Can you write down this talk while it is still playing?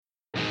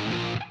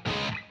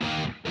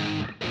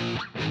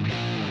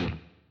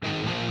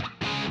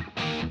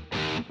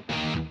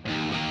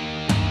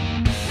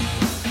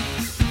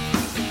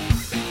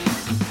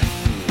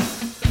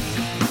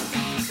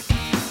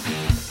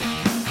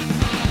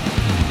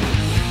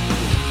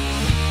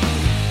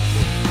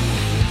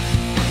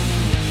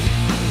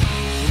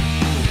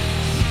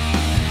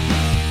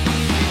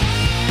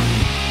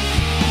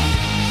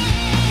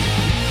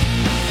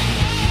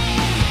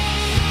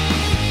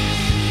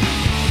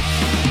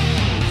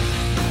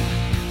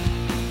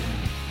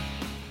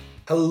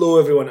Hello,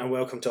 everyone, and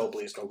welcome to All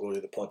Blaze No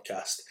Glory, the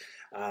podcast.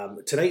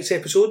 Tonight's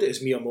episode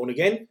is me on my own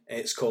again.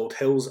 It's called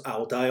Hills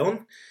I'll Die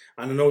On.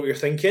 And I know what you're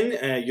thinking.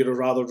 You're a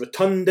rather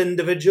rotund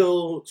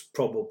individual,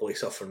 probably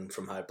suffering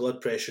from high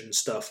blood pressure and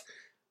stuff.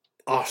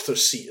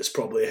 Arthur's Seat is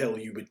probably a hill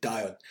you would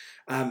die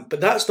on. But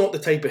that's not the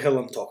type of hill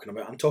I'm talking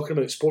about. I'm talking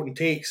about sporting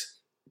takes.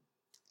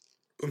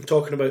 I'm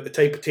talking about the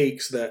type of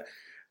takes that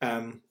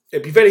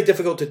it'd be very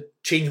difficult to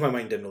change my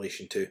mind in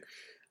relation to.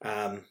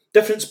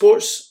 Different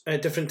sports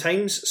at different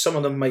times. Some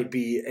of them might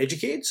be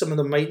educated, some of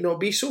them might not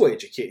be so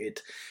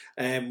educated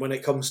when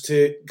it comes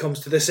to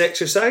this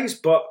exercise.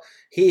 But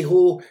hey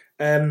ho,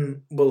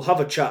 we'll have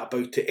a chat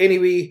about it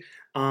anyway,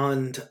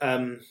 and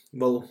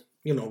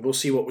we'll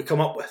see what we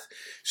come up with.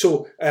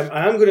 So I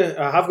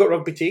have got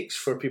rugby takes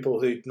for people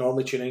who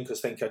normally tune in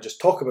because think I just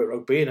talk about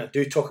rugby, and I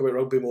do talk about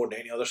rugby more than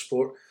any other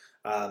sport.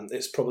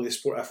 It's probably the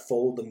sport I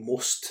follow the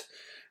most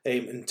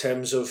in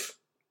terms of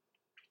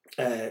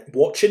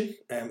watching,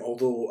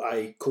 although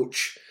I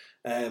coach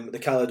the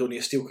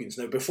Caledonia Steel Queens.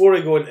 Now, before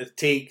I go into the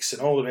takes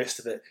and all the rest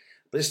of it,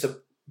 just a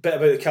bit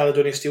about the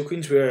Caledonia Steel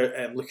Queens.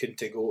 We're looking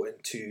to go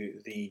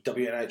into the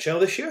WNHL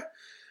this year.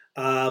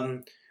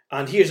 And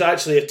here's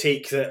actually a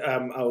take that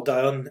I'll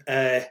die on.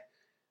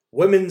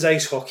 Women's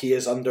ice hockey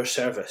is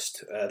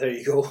underserviced. There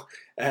you go.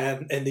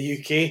 In the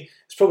UK,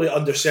 it's probably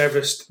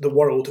underserviced the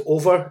world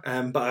over,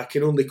 but I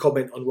can only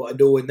comment on what I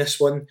know in this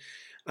one.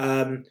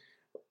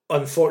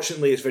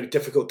 Unfortunately, it's very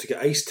difficult to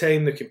get ice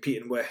time. They're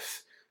competing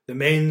with the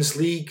men's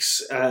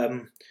leagues,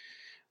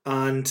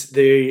 and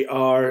they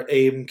are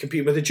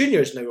competing with the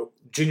juniors. Now,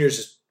 juniors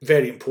is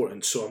very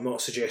important, so I'm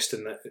not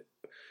suggesting that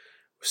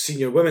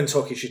senior women's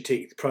hockey should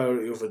take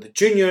priority over the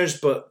juniors,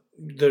 but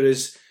there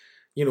is,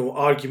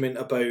 argument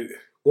about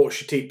what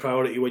should take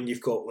priority when you've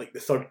got like the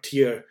third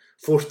tier,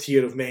 fourth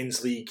tier of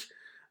men's league,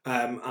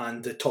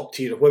 and the top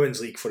tier of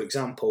women's league, for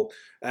example.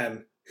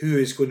 Who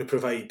is going to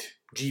provide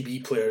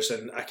GB players?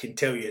 And I can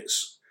tell you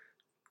it's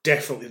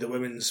definitely the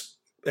women's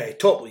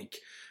top league,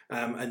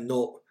 and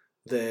not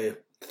the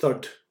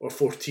third or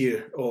fourth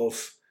tier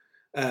of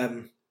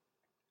men's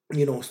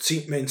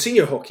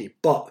senior hockey.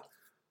 But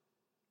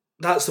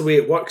that's the way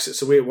it works.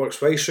 It's the way it works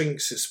for ice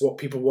rinks. It's what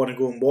people want to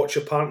go and watch,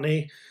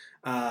 apparently.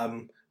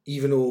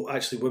 Even though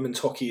actually women's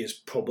hockey is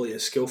probably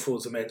as skillful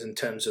as the men's in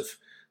terms of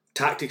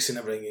tactics and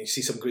everything. You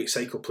see some great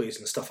cycle plays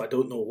and stuff. I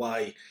don't know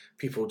why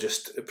people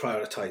just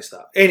prioritise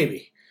that.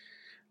 Anyway,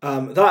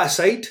 that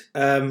aside,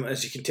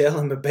 as you can tell,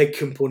 I'm a big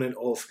component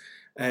of,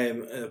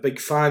 a big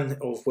fan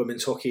of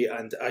women's hockey,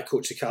 and I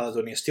coach the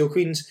Caledonia Steel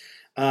Queens.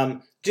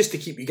 Just to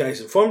keep you guys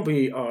informed,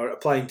 we are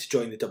applying to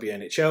join the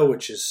WNHL,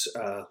 which is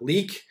a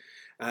league.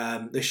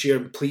 This year,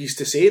 I'm pleased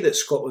to say that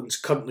Scotland's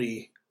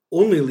currently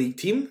only league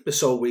team, the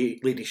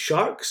Solway Ladies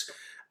Sharks,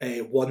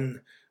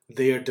 won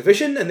their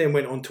division and then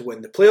went on to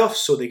win the playoffs.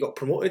 So they got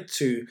promoted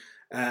to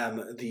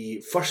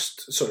the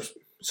first so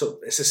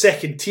it's the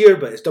second tier,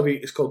 but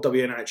it's called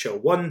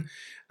WNHL 1.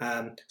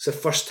 It's the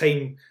first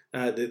time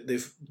that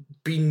they've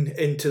been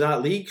into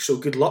that league, so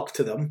good luck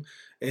to them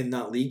in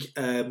that league.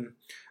 And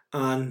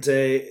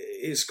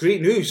it's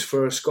great news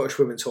for Scottish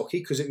women's hockey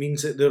because it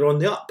means that they're on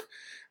the up.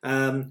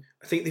 I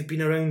think they've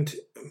been around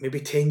maybe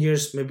 10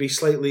 years, maybe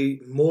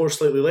slightly more,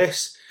 slightly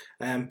less.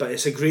 But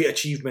it's a great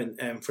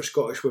achievement for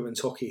Scottish women's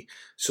hockey.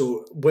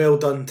 So well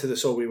done to the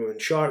Solway Women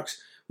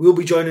Sharks. We'll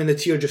be joining the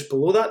tier just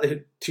below that,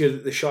 the tier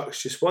that the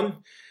Sharks just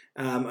won.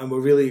 And we're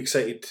really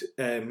excited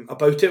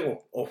about it.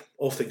 Well,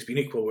 all things being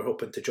equal, we're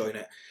hoping to join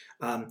it.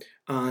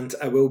 And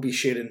I will be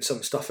sharing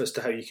some stuff as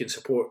to how you can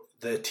support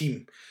the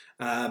team.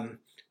 And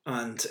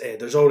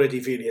there's already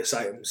various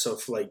items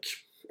of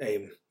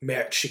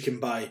merch you can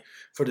buy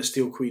for the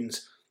Steel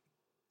Queens.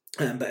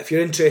 But if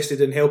you're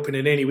interested in helping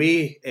in any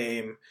way,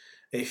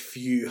 if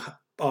you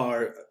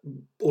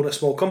own a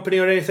small company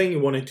or anything, you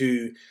want to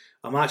do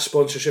a match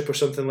sponsorship or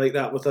something like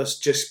that with us,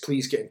 just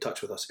please get in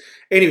touch with us.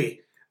 Anyway,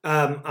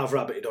 I've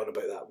rabbited on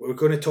about that. We're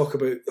going to talk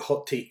about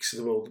hot takes of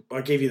the world.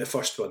 I gave you the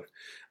first one.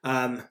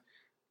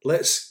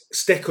 Let's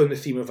stick on the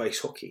theme of ice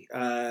hockey.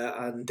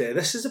 And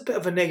this is a bit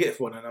of a negative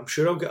one, and I'm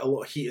sure I'll get a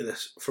lot of heat of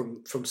this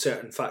from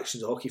certain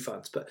factions of hockey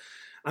fans. But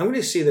I'm going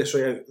to say this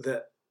right out,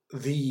 that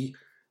the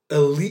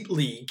elite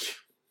league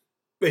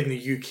in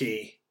the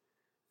UK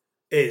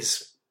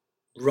is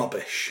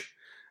rubbish.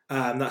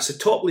 That's the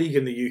top league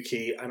in the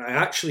UK, and I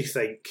actually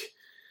think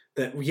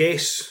that,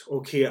 yes,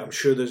 okay, I'm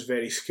sure there's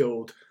very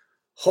skilled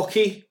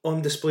hockey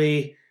on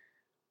display,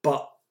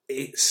 but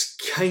it's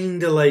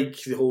kind of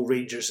like the whole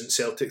Rangers and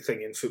Celtic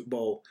thing in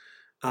football.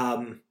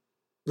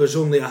 There's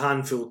only a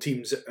handful of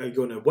teams that are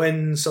going to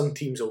win. Some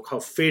teams will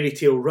have fairy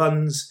tale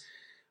runs,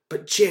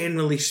 but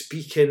generally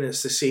speaking,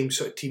 it's the same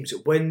sort of teams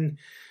that win.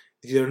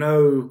 They're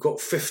now got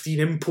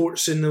 15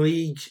 imports in the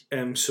league,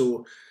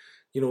 so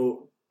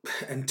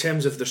in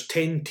terms of there's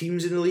 10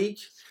 teams in the league,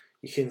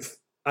 you can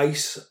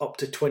ice up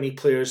to 20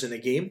 players in a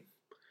game.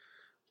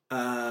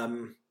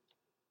 You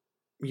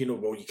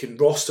can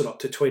roster up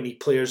to 20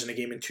 players in a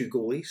game and 2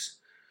 goalies.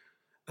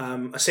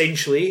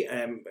 Essentially,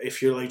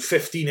 if you're like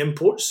 15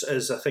 imports,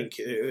 as I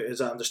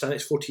understand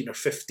it's 14 or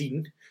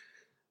 15,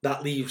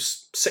 that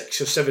leaves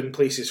 6 or 7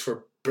 places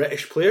for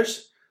British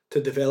players to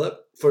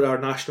develop for our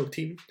national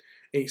team.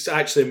 It's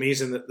actually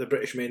amazing that the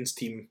British men's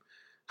team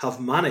have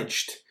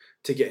managed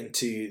to get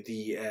into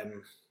the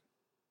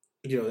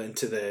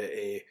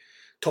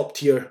top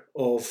tier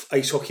of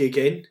ice hockey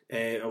again,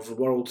 of the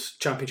World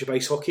Championship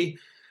Ice Hockey.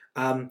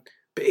 But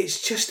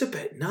it's just a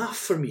bit naff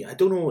for me. I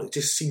don't know, it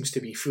just seems to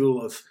be full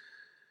of,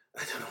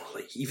 I don't know,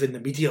 like even the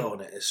media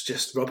on it is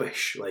just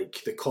rubbish.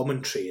 Like the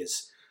commentary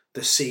is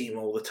the same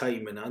all the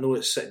time, and I know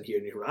it's sitting here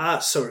and you're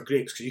it's sour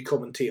grapes because you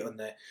commentate on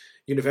the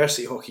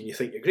university hockey and you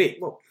think you're great.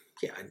 Well,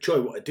 yeah, I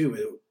enjoy what I do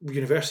with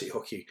university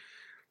hockey.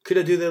 Could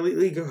I do the Elite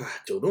League? I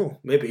don't know,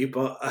 maybe,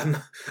 but I'm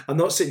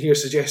not sitting here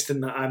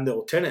suggesting that I'm the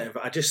alternative.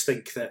 I just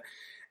think that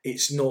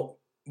it's not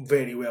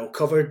very well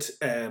covered,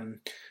 and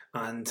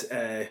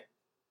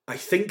I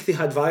think they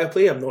had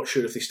Viaplay. I'm not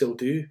sure if they still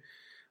do,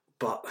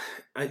 but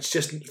it's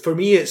just, for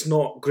me, it's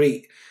not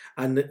great.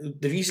 And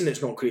the reason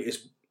it's not great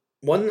is,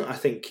 one, I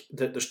think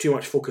that there's too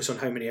much focus on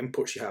how many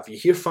imports you have. You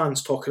hear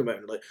fans talking about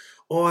it like,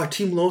 oh, our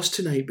team lost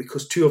tonight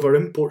because 2 of our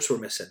imports were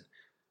missing.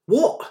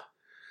 What?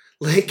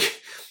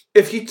 Like,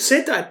 if you'd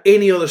said that in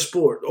any other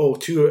sport, oh,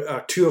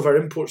 two of our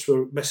imports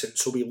were missing,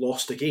 so we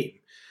lost the game,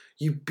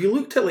 you'd be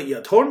looked at like you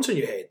had horns on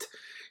your head.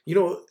 You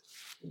know,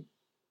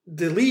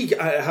 the league,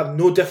 I have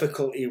no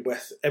difficulty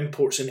with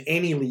imports in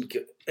any league,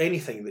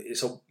 anything.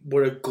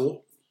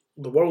 The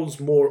world's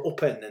more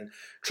open and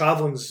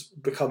travelling's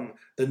become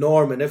the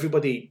norm and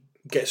everybody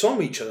gets on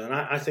with each other, and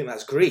I think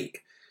that's great.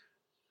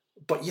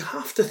 But you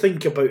have to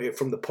think about it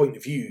from the point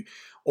of view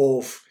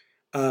of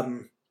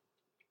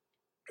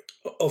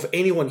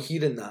anyone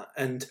hearing that.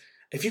 And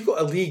if you've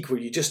got a league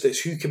where it's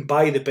who can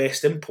buy the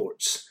best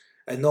imports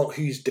and not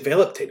who's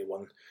developed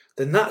anyone,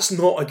 then that's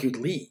not a good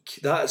league.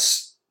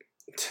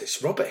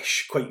 It's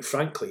rubbish, quite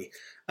frankly.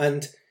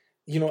 And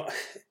I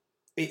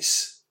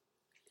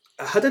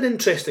had an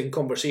interesting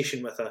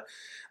conversation I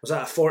was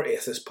at a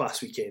 40th this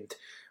past weekend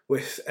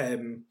with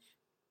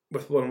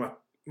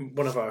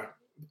one of our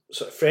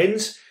sort of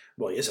friends.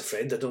 Well, he is a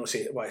friend. I don't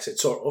know why I said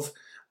sort of.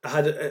 I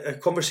had a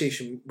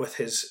conversation with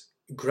his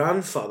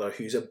grandfather,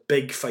 who's a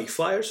big Fife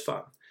Flyers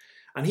fan,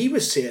 and he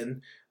was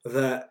saying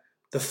that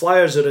the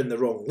Flyers are in the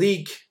wrong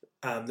league.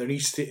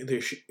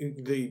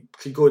 They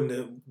could go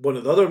into one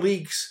of the other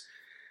leagues.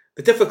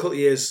 The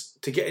difficulty is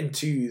to get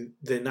into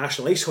the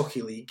National Ice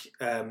Hockey League.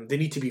 They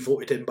need to be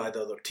voted in by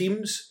the other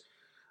teams,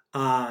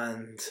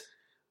 and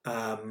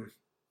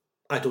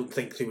I don't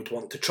think they would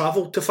want to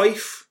travel to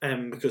Fife,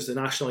 because the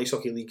National Ice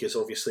Hockey League is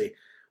obviously,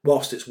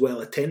 whilst it's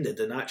well attended,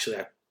 and actually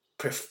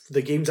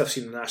the games I've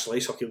seen in the National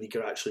Ice Hockey League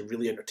are actually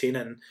really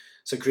entertaining.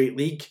 It's a great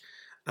league,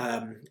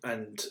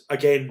 and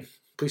again,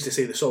 pleased to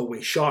say the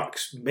Solway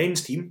Sharks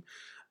men's team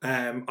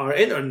are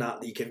entering that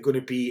league and going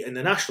to be in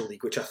the National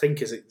League, which I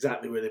think is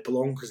exactly where they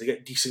belong because they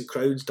get decent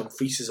crowds.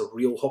 Dumfries is a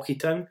real hockey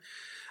town.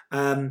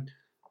 I'm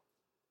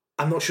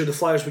not sure the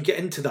Flyers would get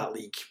into that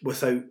league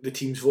without the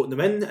teams voting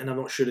them in, and I'm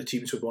not sure the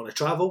teams would want to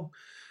travel.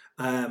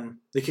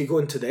 They could go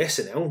into the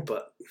SNL,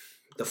 but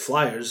the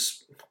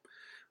Flyers,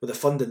 with the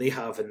funding they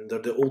have, and they're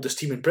the oldest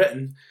team in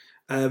Britain,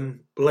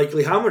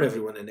 likely hammer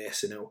everyone in the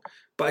SNL.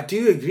 But I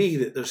do agree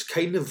that there's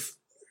kind of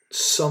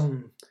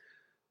some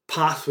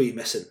pathway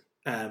missing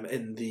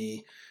in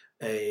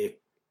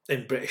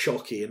British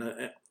hockey,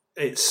 and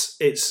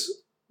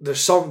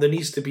there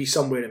needs to be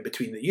somewhere in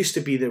between. It used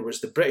to be there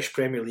was the British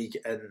Premier League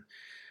and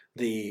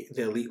the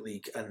Elite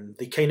League, and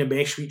they kind of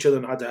meshed with each other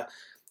and had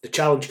the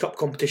Challenge Cup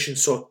competition,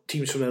 saw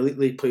teams from the Elite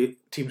League play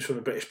teams from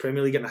the British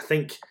Premier League, and I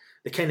think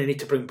they kind of need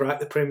to bring back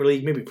the Premier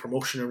League, maybe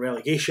promotion and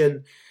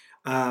relegation,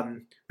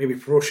 through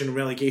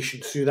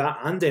that,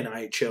 and then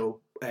IHL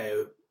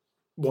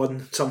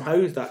one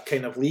somehow, that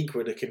kind of league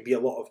where there can be a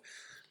lot of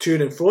to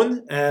and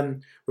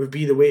froing would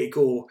be the way to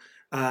go.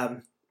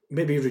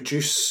 Maybe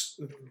reduce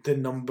the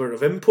number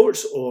of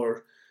imports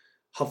or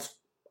have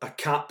a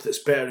cap that's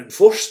better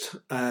enforced,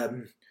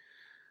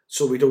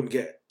 so we don't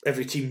get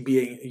every team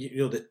being,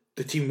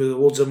 the team with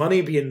loads of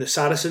money being the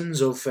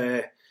Saracens of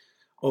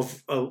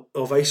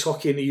ice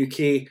hockey in the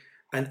UK,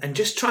 and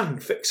just try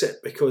and fix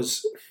it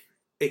because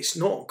it's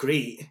not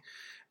great.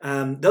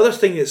 The other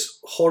thing that's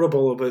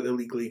horrible about the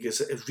Elite League is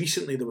that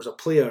recently there was a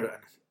player,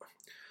 and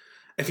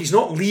if he's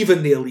not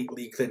leaving the Elite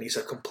League, then he's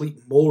a complete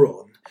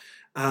moron.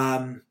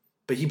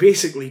 But he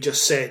basically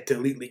just said the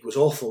Elite League was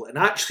awful, and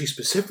actually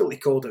specifically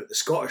called out the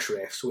Scottish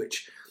refs,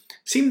 which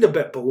seemed a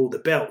bit below the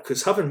belt,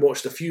 because having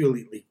watched a few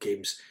Elite League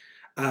games,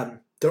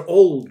 they're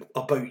all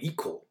about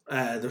equal.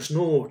 There's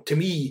no, to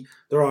me,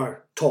 there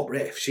are top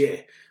refs,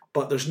 yeah,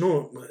 but there's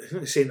no, I'm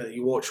not saying that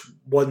you watch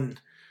one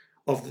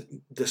of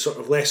the sort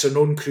of lesser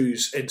known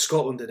crews in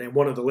Scotland and then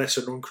one of the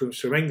lesser known crews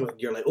from England,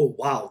 you're like, oh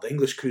wow, the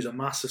English crew's a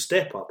massive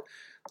step up.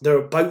 They're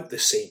about the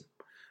same.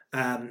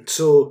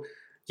 So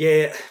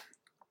yeah,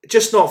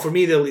 just not for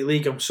me, the Elite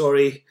League, I'm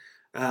sorry.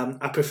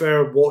 I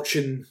prefer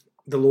watching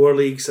the lower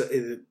leagues. I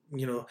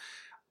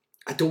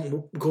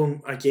don't go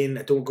and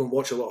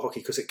watch a lot of hockey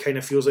because it kind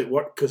of feels like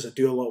work, because I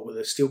do a lot with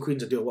the Steel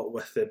Queens, I do a lot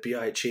with the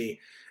BIHA,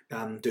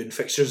 doing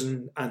fixtures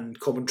and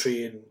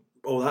commentary and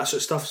all that sort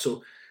of stuff.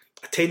 So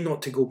I tend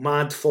not to go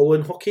mad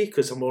following hockey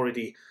because I'm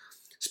already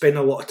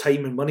spending a lot of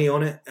time and money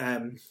on it.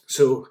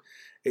 So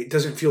it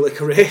doesn't feel like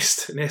a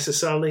rest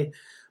necessarily.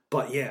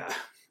 But yeah,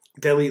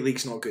 the Elite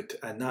League's not good,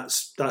 and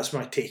that's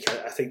my take.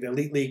 I think the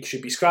Elite League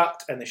should be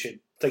scrapped, and they should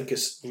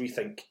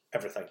rethink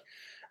everything.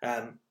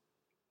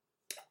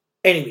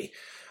 Anyway,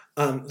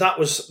 that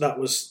was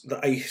the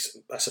ice.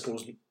 I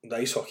suppose the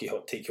ice hockey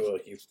hot take. Well,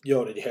 you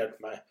already heard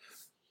my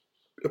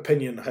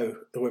opinion on how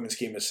the women's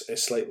game is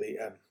slightly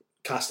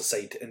cast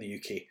aside in the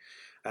UK.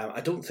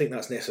 I don't think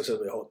that's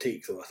necessarily a hot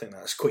take, though. I think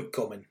that's quite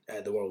common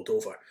the world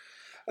over.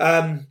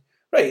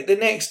 Right, the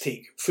next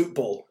take,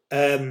 football.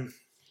 I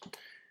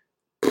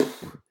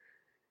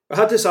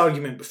had this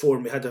argument before,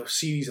 and we had a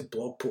series of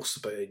blog posts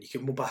about it. You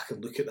can go back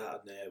and look at that on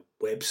the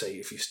website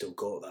if you've still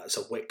got that. It's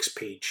a Wix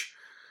page.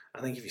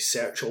 I think if you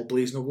search All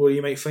Blazing Glory,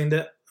 you might find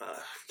it.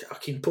 I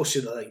can post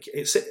you the link.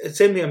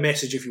 Send me a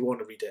message if you want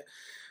to read it.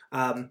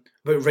 About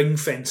ring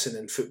fencing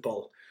in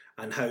football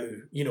and how,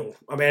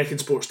 American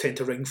sports tend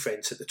to ring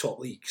fence at the top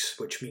leagues,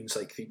 which means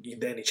like the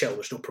NHL,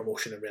 there's no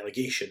promotion and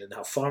relegation and they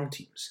have farm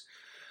teams.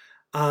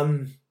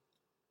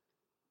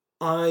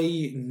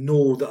 I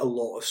know that a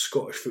lot of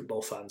Scottish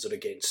football fans are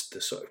against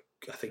the sort of,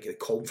 I think the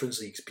Conference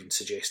League's been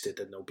suggested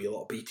and there'll be a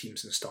lot of B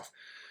teams and stuff.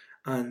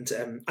 And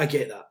I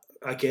get that.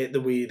 I get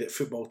the way that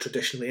football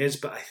traditionally is,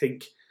 but I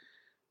think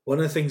one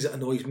of the things that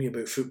annoys me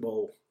about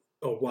football,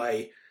 or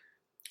why,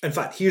 in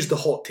fact, here's the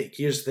hot take,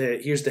 here's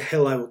the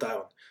hill I will die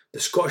on. The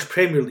Scottish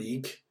Premier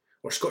League,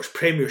 or Scottish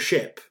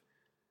Premiership,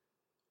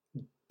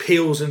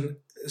 pales in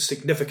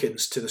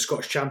significance to the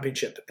Scottish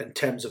Championship in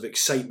terms of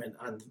excitement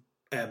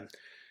and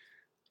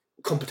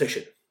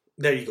competition.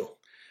 There you go.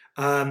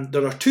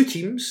 There are two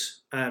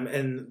teams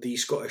in the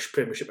Scottish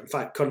Premiership. In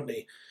fact,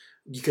 currently,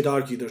 you could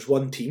argue there's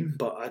one team,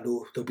 but I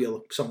know there'll be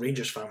some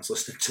Rangers fans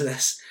listening to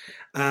this,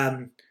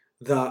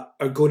 that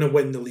are going to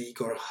win the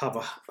league or have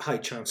a high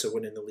chance of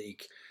winning the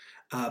league.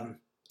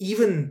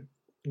 Even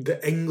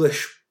the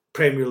English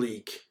Premier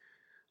League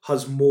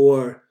has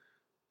more,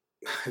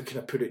 how can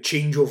I put it,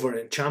 changeover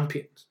in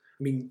champions.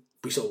 I mean,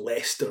 we saw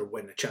Leicester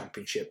win a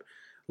championship,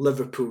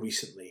 Liverpool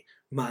recently,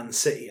 Man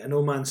City. I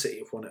know Man City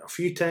have won it a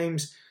few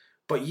times,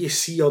 but you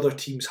see other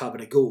teams having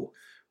a go.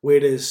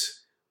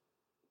 Whereas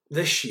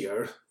this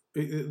year,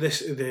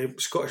 the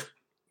Scottish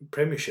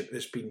Premiership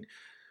has been,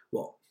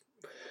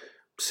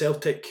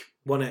 Celtic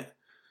won it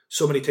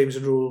so many times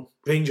in a row,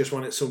 Rangers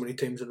won it so many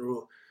times in a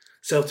row,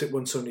 Celtic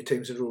won so many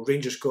times in a row,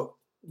 Rangers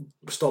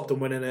stopped them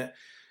winning it,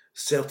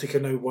 Celtic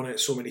have now won it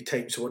so many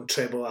times, won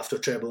treble after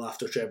treble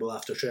after treble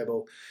after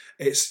treble.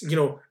 It's,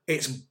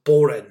 it's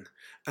boring.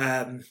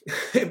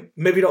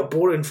 Maybe not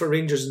boring for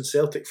Rangers and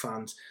Celtic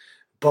fans,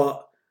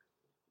 but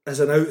as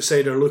an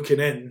outsider looking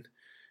in,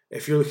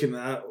 if you're looking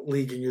at that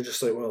league and you're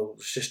just like, well,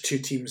 it's just two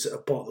teams that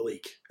have bought the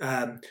league.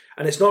 And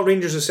it's not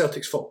Rangers or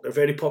Celtic's fault. They're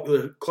very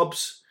popular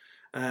clubs,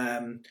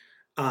 and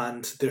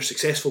they're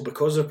successful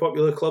because they're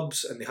popular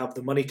clubs, and they have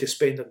the money to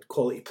spend on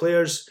quality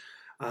players.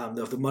 They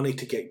have the money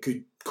to get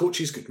good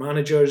coaches, good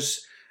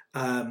managers.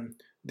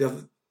 They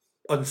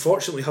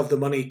unfortunately have the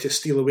money to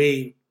steal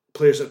away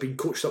players that have been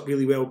coached up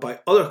really well by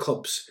other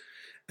clubs,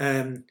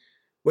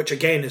 which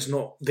again is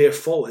not their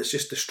fault, it's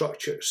just the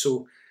structure.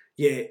 So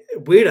yeah,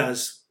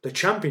 whereas the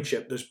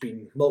Championship, there's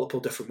been multiple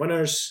different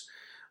winners.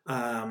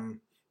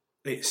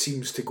 It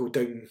seems to go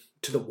down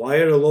to the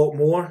wire a lot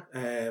more.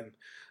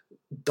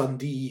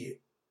 Dundee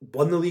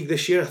won the league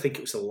this year. I think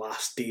it was the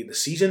last day of the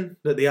season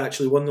that they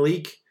actually won the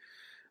league.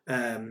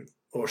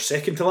 Or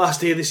second to last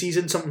day of the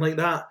season, something like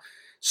that.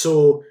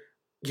 So,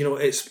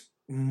 it's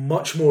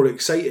much more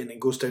exciting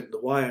and goes down to the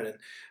wire.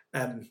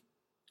 And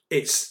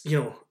it's,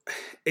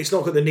 it's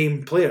not got the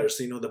name players,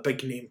 the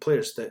big name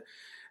players that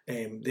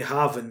they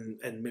have in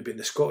maybe in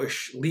the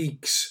Scottish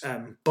leagues,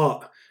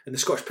 but in the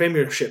Scottish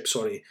Premiership,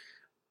 sorry.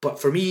 But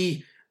for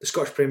me, the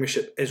Scottish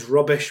Premiership is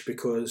rubbish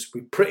because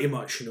we pretty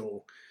much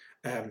know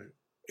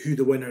who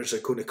the winners are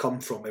going to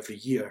come from every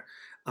year.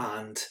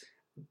 And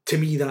to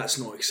me, that's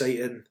not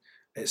exciting.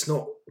 It's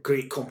not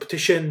great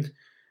competition.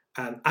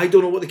 I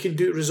don't know what they can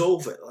do to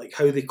resolve it, like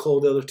how they call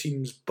the other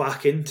teams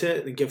back into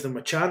it and give them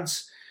a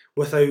chance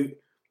without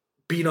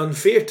being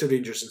unfair to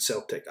Rangers and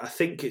Celtic. I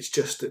think it's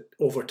just that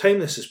over time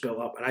this has built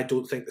up, and I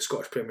don't think the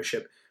Scottish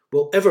Premiership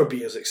will ever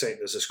be as exciting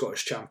as the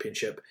Scottish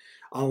Championship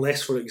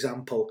unless, for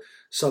example,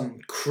 some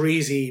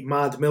crazy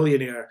mad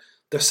millionaire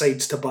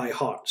decides to buy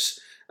Hearts,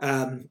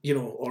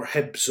 or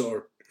Hibs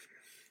or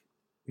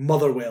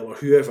Motherwell or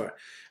whoever.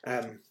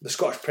 The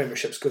Scottish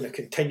Premiership's going to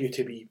continue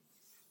to be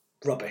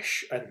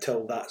rubbish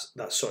until that's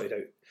sorted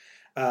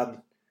out.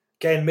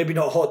 Again, maybe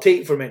not a hot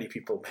take for many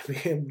people.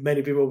 Maybe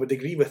many people would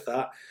agree with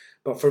that.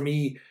 But for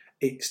me,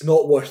 it's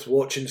not worth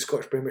watching the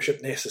Scottish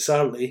Premiership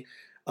necessarily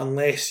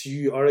unless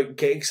you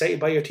get excited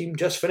by your team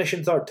just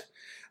finishing third.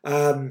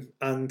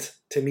 And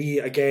to me,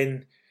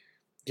 again,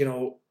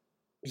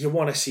 you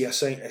want to see a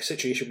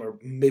situation where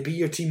maybe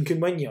your team can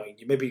win. You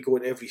maybe go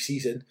in every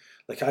season,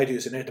 like I do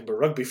as an Edinburgh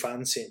Rugby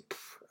fan, saying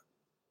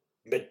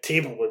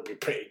mid-table would be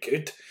pretty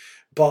good.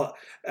 But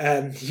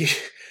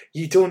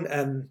you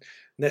don't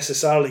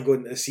necessarily go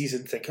into the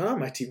season thinking,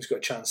 my team's got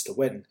a chance to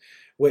win,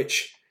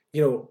 which,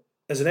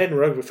 as an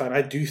Edinburgh Rugby fan,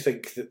 I do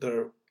think that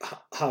there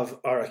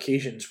are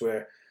occasions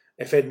where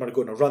if Edinburgh are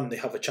going to run, they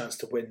have a chance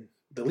to win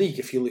the league.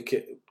 If you look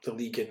at the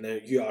league in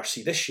the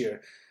URC this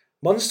year,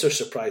 Munster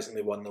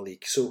surprisingly won the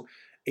league. So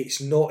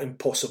it's not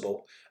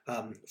impossible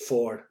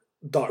for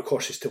dark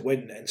horses to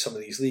win in some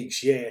of these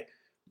leagues. Yeah,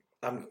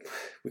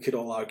 we could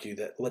all argue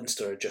that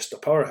Leinster are just a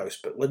powerhouse,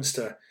 but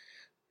Leinster,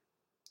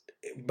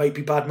 it might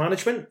be bad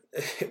management,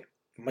 it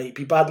might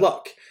be bad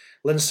luck.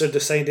 Leinster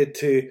decided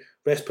to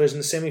rest players in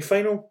the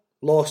semi-final,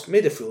 lost,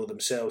 made a fool of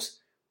themselves,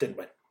 didn't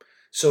win.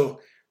 So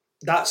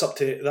that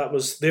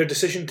was their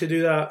decision to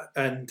do that,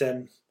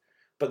 and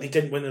but they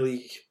didn't win the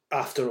league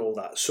after all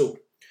that. So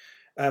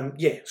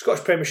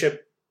Scottish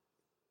Premiership,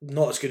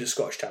 not as good as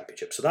Scottish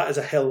Championship. So that is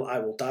a hill I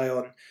will die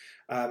on,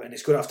 and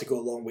it's going to have to go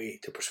a long way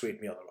to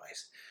persuade me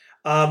otherwise.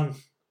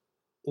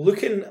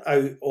 Looking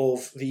out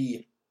of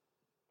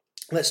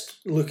let's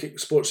look at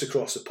sports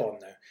across the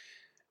pond now.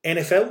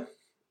 NFL,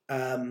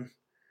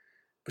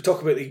 we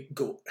talk about the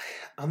GOAT.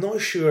 I'm not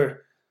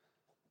sure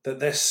that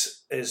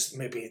this is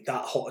maybe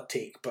that hot a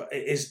take, but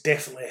it is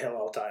definitely a hill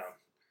I'll die on.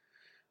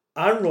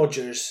 Aaron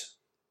Rodgers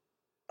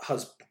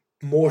has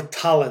more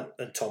talent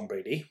than Tom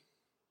Brady.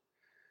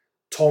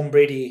 Tom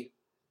Brady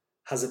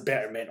has a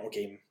better mental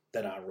game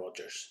than Aaron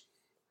Rodgers.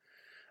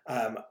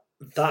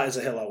 That is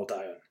a hill I will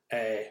die on.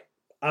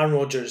 Aaron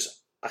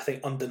Rodgers, I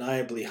think,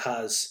 undeniably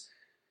has,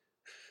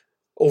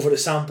 over the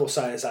sample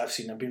size I've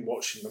seen, I've been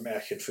watching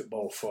American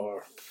football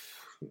for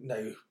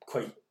now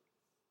quite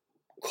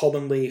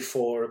commonly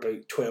for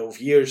about 12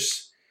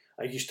 years.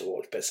 I used to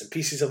watch bits and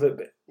pieces of it,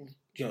 but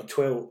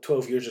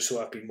 12 years or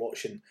so I've been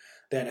watching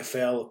the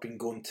NFL. I've been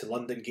going to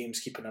London games,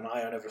 keeping an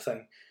eye on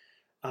everything,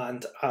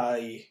 and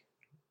I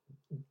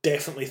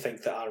definitely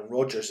think that Aaron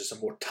Rodgers is a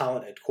more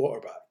talented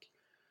quarterback.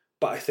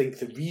 But I think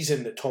the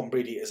reason that Tom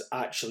Brady is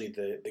actually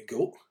the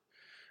GOAT,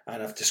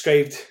 and I've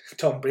described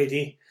Tom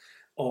Brady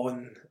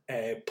on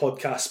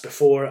podcasts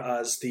before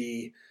as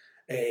the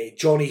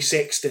Johnny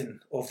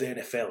Sexton of the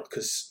NFL,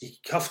 because you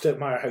have to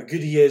admire how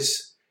good he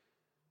is,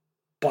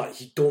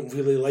 but you don't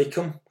really like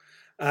him.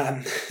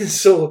 I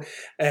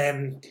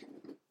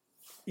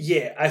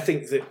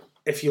think that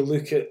if you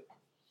look at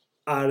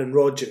Aaron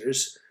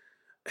Rodgers,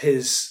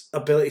 his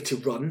ability to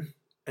run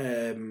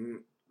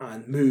and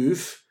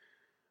move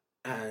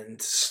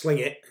and sling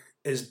it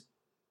is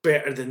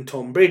better than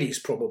Tom Brady's,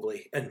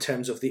 probably, in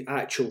terms of the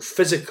actual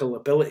physical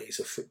abilities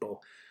of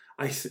football,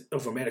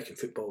 of American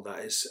football, that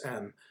is.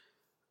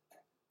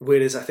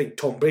 Whereas I think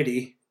Tom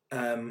Brady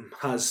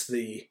has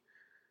the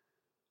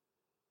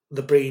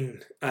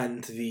brain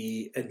and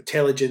the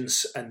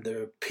intelligence and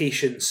the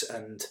patience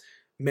and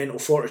mental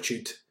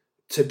fortitude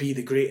to be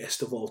the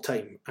greatest of all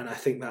time. And I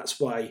think that's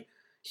why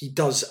he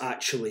does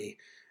actually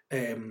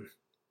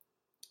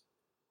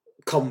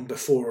come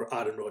before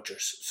Aaron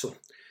Rodgers. So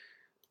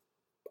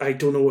I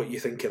don't know what you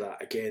think of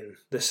that. Again,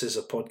 this is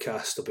a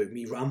podcast about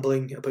me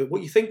rambling about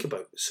what you think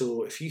about.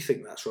 So if you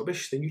think that's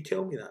rubbish, then you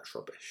tell me that's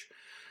rubbish.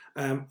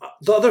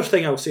 The other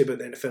thing I'll say about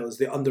the NFL is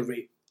they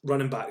underrate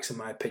running backs, in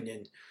my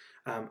opinion,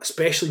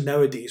 especially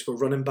nowadays where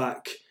running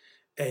backs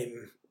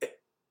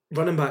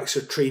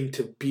are trained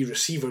to be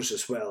receivers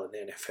as well in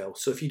the NFL.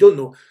 So if you don't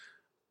know,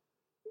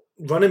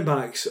 running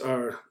backs they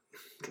are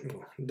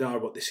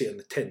what they say on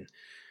the tin.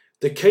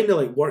 They're kind of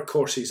like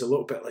workhorses, a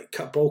little bit like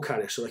ball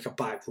carriers, so like a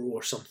back row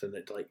or something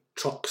that like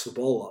trucks the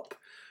ball up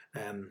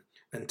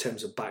in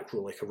terms of back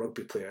row, like a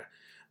rugby player.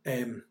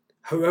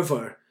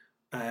 However,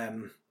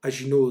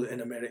 as you know, in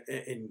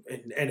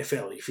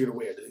NFL, if you're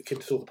aware that they can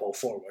throw the ball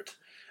forward,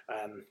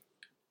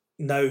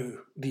 now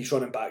these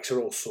running backs are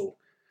also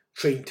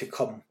trained to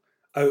come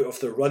out of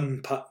the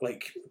run,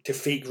 like to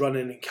fake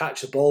running and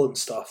catch the ball and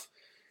stuff.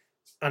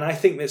 And I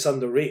think that's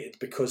underrated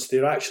because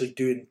they're actually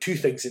doing two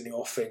things in the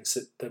offense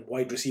that the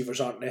wide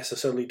receivers aren't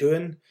necessarily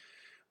doing.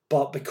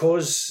 But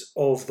because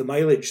of the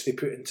mileage they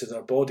put into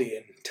their body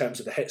in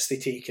terms of the hits they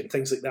take and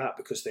things like that,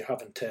 because they're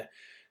having to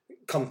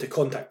come to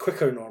contact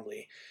quicker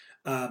normally,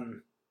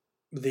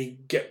 they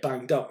get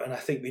banged up, and I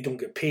think they don't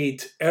get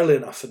paid early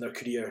enough in their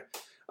career.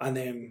 And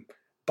then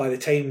by the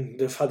time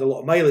they've had a lot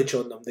of mileage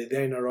on them, they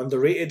then are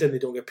underrated and they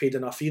don't get paid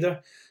enough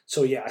either.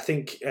 So yeah, I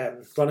think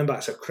running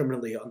backs are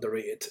criminally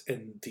underrated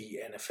in the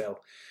NFL.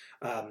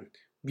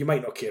 You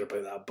might not care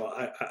about that,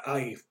 but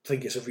I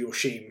think it's a real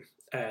shame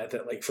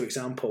that, like, for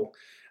example,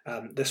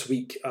 this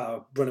week, a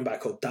running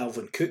back called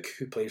Dalvin Cook,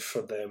 who played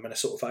for the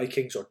Minnesota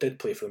Vikings, or did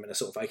play for the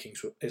Minnesota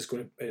Vikings,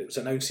 it was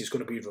announced he's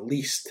going to be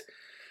released.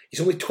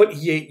 He's only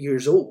 28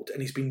 years old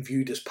and he's been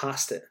viewed as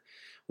past it,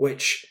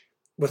 which,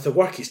 with the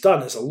work he's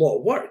done, is a lot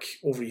of work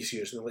over these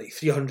years, like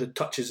 300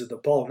 touches of the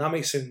ball. And that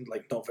may sound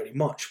like not very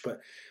much, but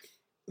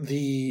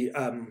the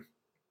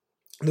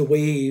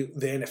way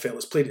the NFL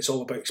is played, it's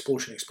all about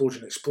explosion,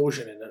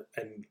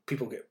 and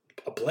people get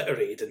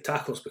obliterated in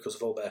tackles because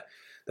of all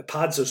the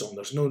pads there's on.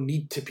 There's no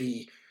need to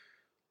be,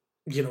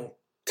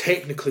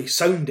 technically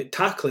sound at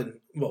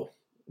tackling. Well,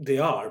 they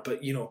are,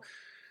 but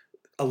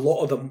a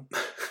lot of them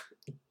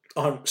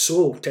aren't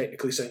so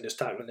technically sound as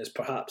tackling as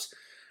perhaps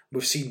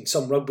we've seen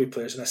some rugby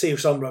players, and I say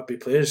some rugby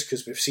players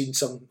because we've seen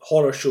some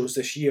horror shows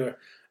this year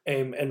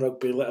in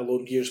rugby, let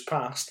alone years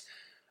past.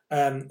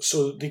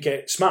 So they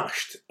get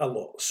smashed a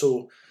lot.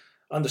 So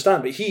I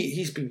understand, but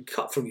he's been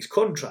cut from his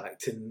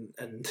contract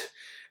and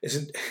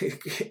isn't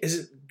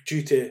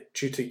due to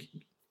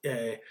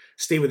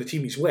stay with the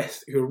team he's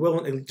with, who are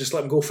willing to just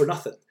let him go for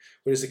nothing,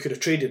 whereas they could have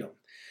traded him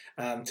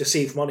to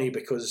save money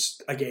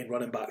because, again,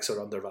 running backs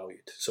are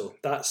undervalued. So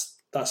that's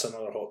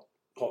another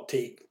hot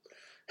take.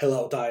 Hill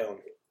I'll die on.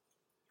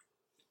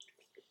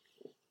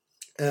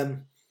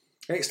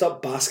 Next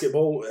up,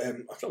 basketball.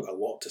 I've not got a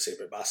lot to say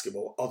about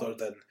basketball other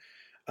than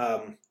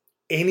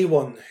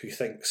anyone who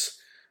thinks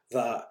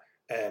that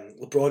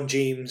LeBron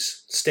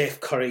James, Steph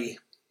Curry,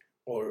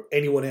 or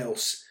anyone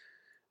else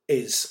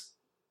is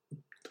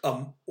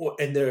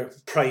in their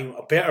prime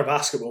a better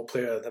basketball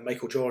player than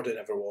Michael Jordan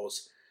ever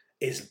was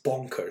is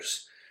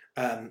bonkers.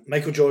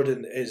 Michael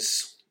Jordan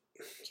is,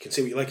 you can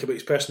say what you like about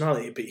his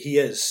personality, but he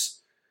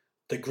is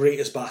the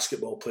greatest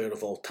basketball player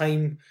of all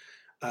time.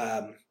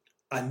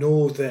 I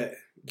know that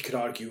you could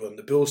argue on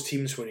the Bulls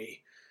teams when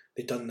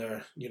they done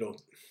their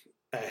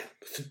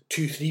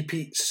 2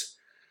 3-peats,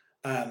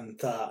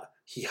 that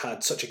he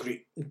had such a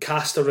great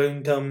cast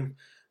around him,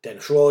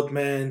 Dennis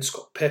Rodman,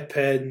 Scott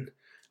Pippen,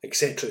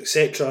 etc.,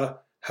 etc.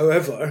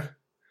 However,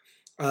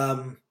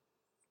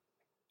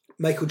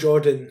 Michael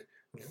Jordan,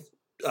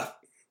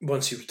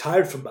 once he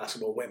retired from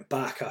basketball, went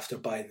back after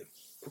buying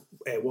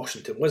the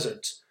Washington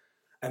Wizards,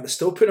 and was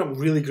still putting up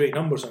really great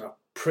numbers on a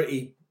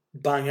pretty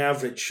bang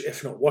average,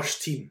 if not worse,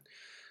 team.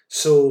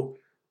 So,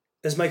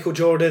 is Michael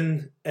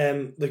Jordan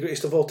the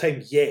greatest of all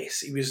time? Yes,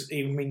 he was.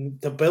 I mean,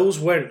 the Bulls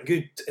weren't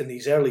good in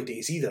these early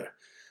days either,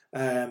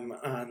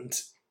 and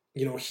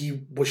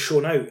he was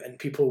shown out, and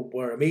people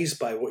were amazed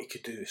by what he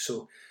could do.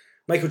 So,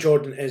 Michael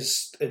Jordan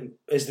is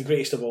the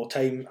greatest of all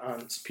time,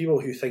 and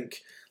people who think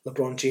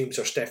LeBron James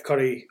or Steph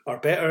Curry are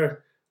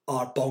better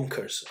are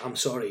bonkers. I'm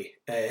sorry,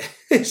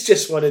 it's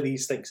just one of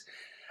these things.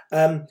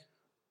 Now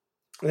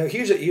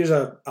here's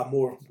a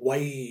more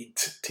wide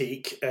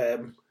take.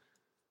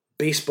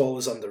 Baseball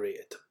is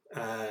underrated.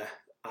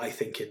 I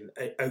think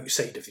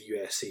outside of the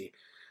USA,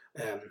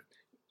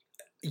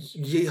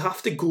 you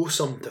have to go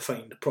some to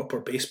find proper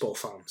baseball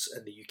fans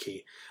in the UK.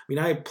 I mean,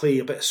 I play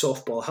a bit of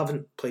softball. I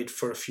haven't played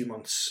for a few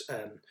months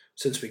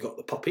since we got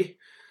the puppy,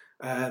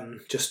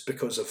 just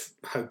because of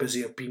how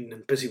busy I've been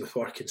and busy with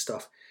work and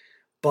stuff.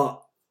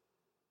 But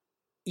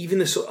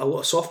even a lot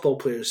of softball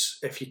players,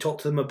 if you talk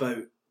to them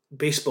about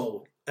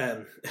baseball,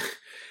 and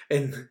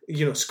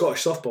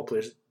Scottish softball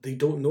players, they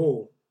don't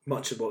know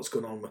much of what's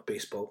going on with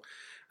baseball,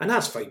 and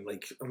that's fine.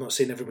 Like, I'm not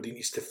saying everybody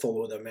needs to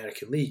follow the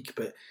American League,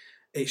 but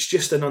it's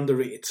just an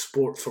underrated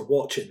sport for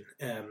watching.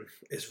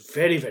 It's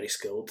very, very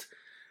skilled.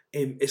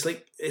 It's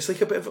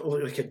like a bit of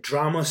like a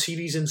drama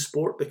series in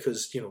sport,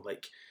 because you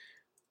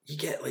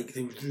get like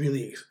the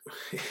really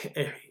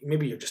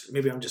maybe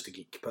I'm just a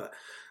geek, but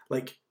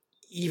like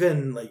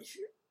even like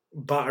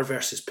batter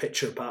versus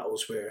pitcher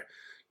battles where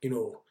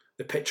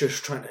the pitcher's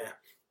trying to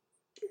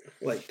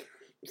like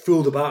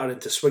fool the batter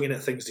into swinging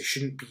at things they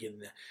shouldn't be,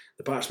 and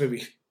the batter's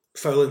maybe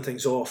fouling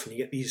things off, and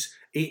you get these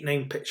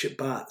 8-9 pitch at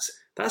bats.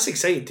 That's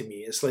exciting to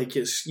me. It's like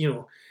it's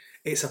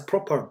a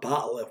proper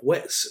battle of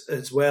wits,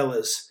 as well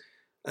as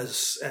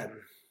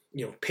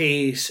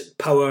pace and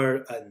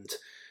power and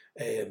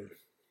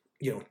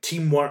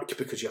teamwork,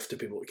 because you have to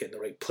be able to get in the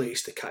right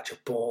place to catch a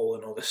ball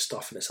and all this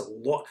stuff. And it's a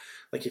lot,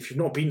 like, if you've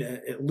not been to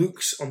it, it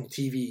looks on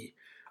TV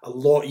a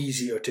lot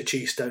easier to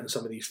chase down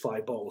some of these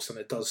fly balls than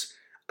it does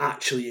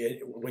actually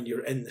when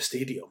you're in the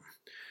stadium.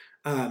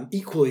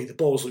 Equally, the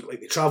balls look like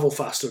they travel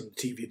faster on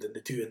TV than they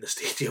do in the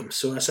stadium.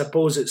 So I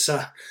suppose it's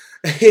a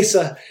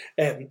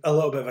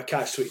little bit of a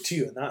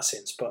catch-22 in that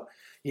sense. But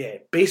yeah,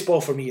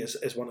 baseball for me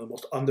is one of the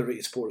most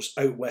underrated sports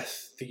out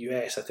with the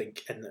US, I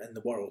think, in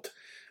the world.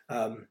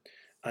 And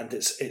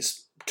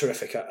it's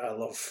terrific. I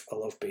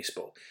love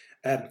baseball.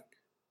 And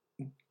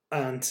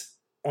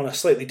on a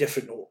slightly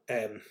different note,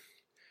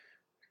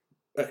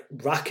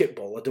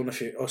 racquetball.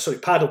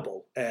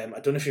 Paddleball. I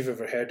don't know if you've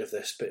ever heard of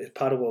this, but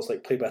paddleball is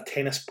like played by a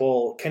tennis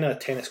ball, kind of a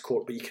tennis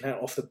court, but you can hit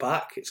it off the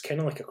back. It's kind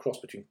of like a cross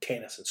between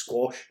tennis and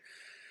squash.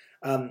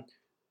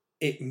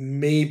 It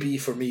may be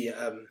for me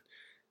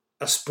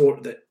a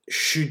sport that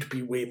should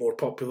be way more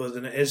popular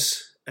than it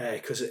is,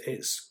 because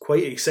it's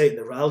quite exciting.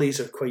 The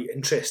rallies are quite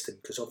interesting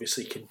because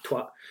obviously you can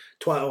twat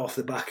off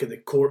the back of the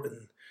court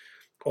and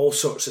all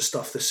sorts of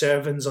stuff. The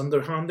serving's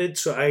underhanded,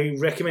 so I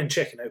recommend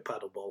checking out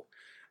paddleball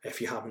if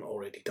you haven't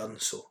already done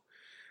so.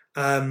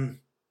 And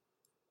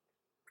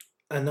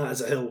that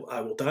is a hill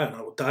I will die on.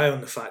 I will die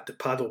on the fact that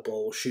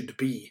paddleball should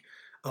be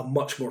a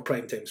much more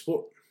prime-time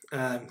sport,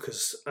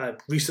 because I've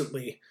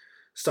recently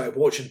started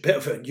watching a bit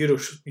of it on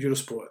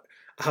Eurosport.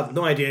 I have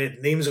no idea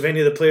the names of any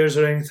of the players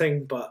or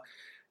anything, but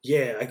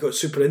yeah, I got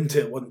super into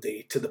it one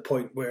day to the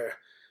point where,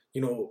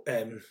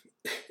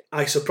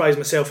 I surprised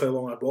myself how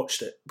long I'd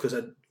watched it because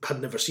I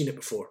had never seen it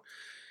before.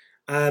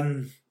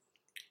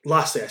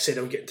 Lastly, I said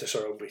I would get into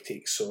Sir Ilbury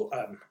takes, so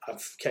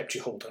I've kept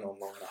you holding on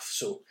long enough.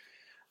 So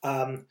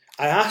I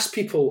asked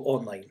people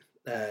online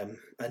and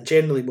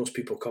generally most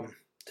people come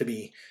to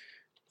me.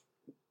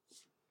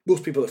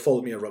 Most people that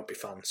follow me are rugby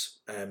fans.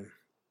 I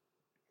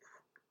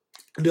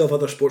do have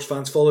other sports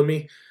fans follow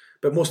me,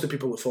 but most of the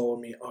people that follow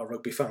me are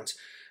rugby fans.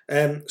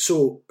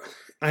 So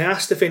I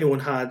asked if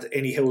anyone had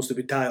any hills they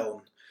would die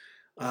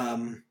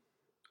on,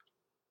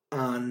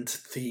 and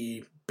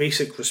the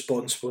basic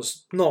response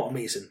was not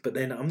amazing. But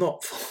then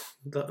not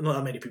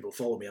that many people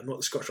follow me. I'm not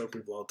the Scottish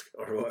Rugby Blog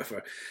or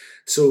whatever.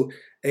 So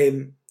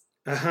I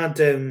had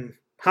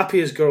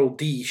Happy as Girl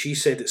D. She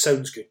said it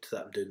sounds good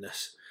that I'm doing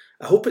this.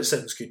 I hope it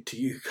sounds good to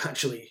you,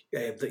 actually,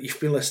 that you've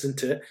been listening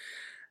to it.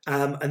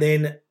 And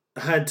then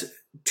I had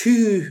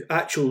two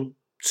actual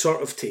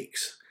sort of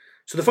takes.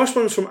 So the first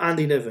one was from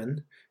Andy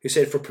Niven, who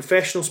said, for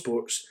professional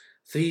sports,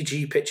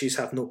 3G pitches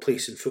have no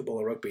place in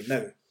football or rugby.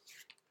 Now,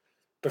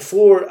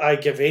 before I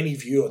give any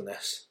view on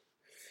this,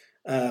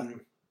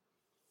 I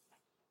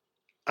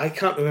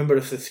can't remember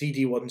if the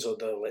 3D ones are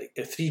the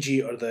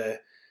 3G or the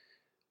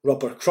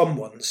rubber crumb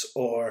ones,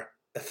 or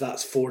if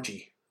that's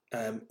 4G,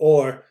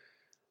 or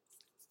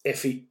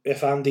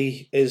if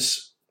Andy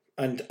is,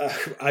 and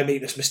I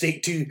make this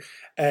mistake too,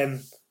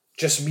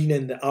 just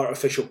meaning that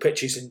artificial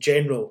pitches in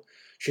general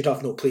should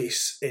have no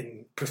place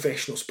in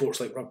professional sports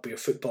like rugby or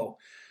football.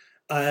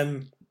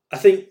 I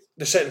think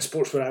there's certain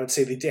sports where I would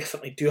say they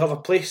definitely do have a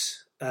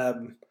place,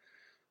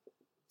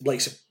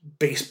 like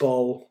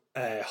baseball,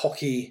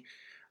 hockey,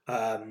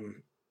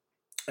 and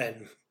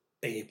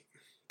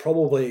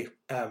probably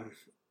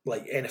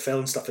like NFL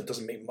and stuff. It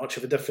doesn't make much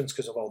of a difference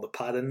because of all the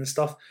padding and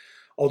stuff.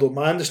 Although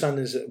my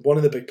understanding is that one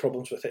of the big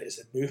problems with it is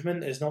the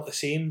movement is not the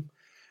same,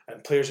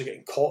 and players are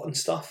getting caught and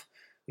stuff.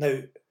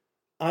 Now,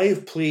 I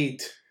have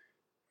played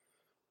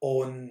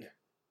on,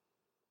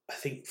 I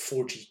think,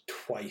 4G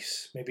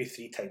twice, maybe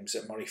 3 times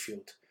at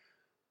Murrayfield.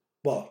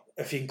 Well,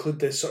 if you include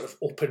the sort of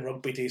open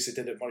rugby days they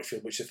did at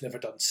Murrayfield, which they've never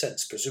done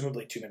since,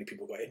 presumably too many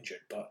people got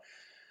injured, but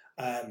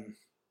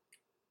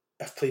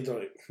I've played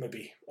like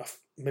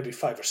maybe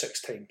 5 or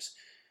 6 times.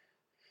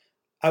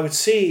 I would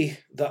say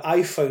that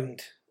I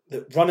found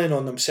that running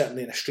on them,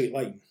 certainly in a straight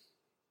line,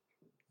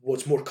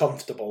 was more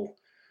comfortable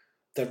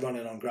than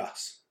running on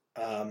grass,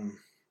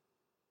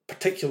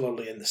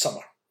 particularly in the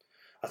summer.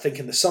 I think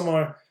in the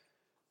summer,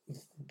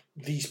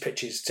 these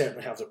pitches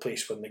certainly have their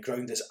place when the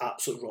ground is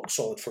absolutely rock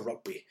solid for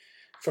rugby.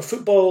 For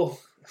football,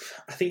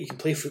 I think you can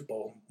play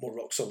football more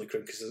rock solid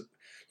ground because you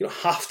don't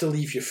have to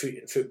leave your foot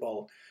in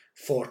football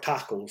for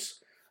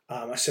tackles.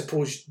 I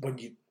suppose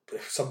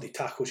if somebody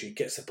tackles you,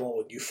 gets the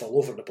ball and you fall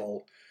over the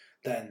ball,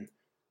 then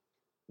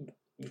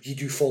you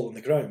do fall on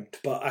the ground.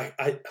 But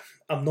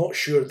I'm not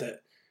sure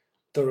that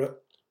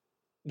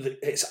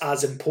it's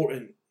as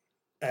important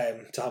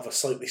to have a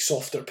slightly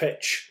softer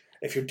pitch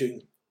if you're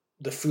doing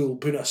the full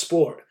Buna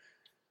sport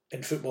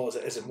in football as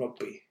it is in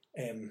rugby.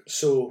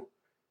 So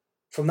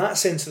from that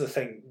sense of the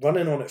thing,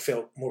 running on it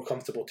felt more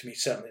comfortable to me,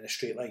 certainly in a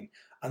straight line.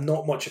 I'm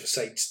not much of a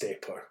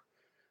sidestepper.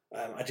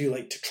 I do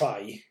like to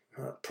try,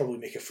 probably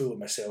make a fool of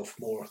myself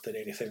more than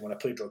anything when I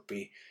played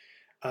rugby.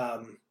 I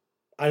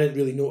didn't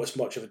really notice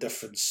much of a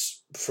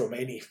difference from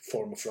any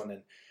form of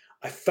running.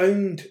 I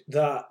found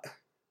that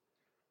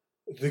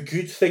the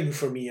good thing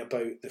for me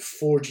about the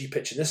 4G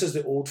pitch, and this is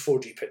the old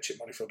 4G pitch at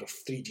Murrayfield, or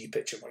 3G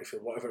pitch at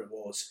Murrayfield, whatever it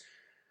was,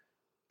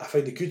 I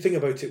found the good thing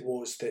about it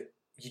was that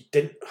you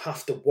didn't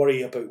have to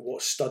worry about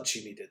what studs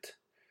you needed.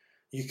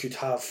 You could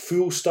have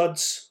full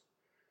studs,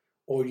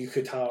 or you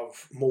could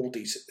have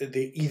mouldies.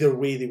 Either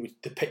way,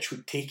 the pitch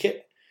would take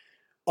it.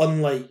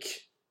 Unlike,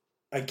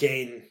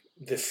 again,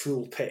 the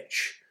full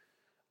pitch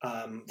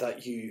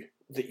that you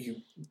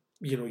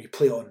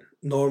play on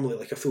normally,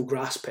 like a full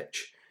grass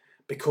pitch,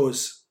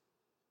 because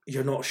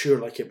you're not sure.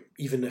 Like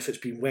even if it's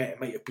been wet, it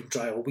might have been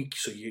dry all week,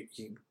 so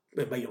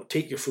it might not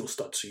take your full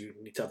studs. So you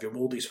need to have your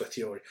mouldies with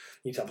you, or you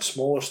need to have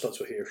smaller studs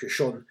with you. If you're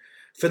Sean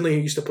Finlay,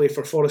 who used to play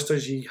for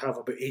Foresters, you have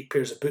about 8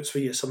 pairs of boots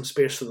with you, some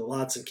spares for the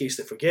lads in case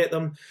they forget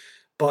them.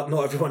 But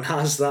not everyone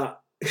has that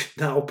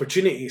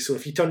opportunity. So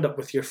if you turned up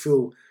with your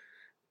full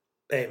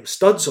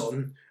studs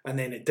on and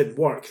then it didn't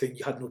work, then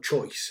you had no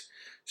choice.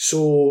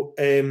 So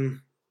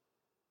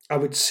I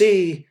would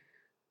say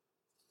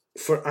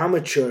for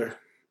amateur,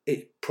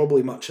 it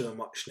probably much of a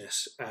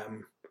muchness.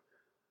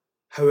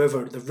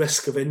 However, the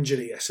risk of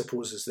injury, I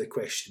suppose, is the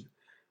question.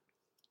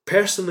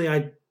 Personally,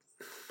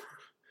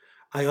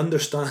 I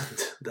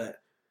understand that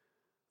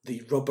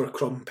the rubber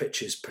crumb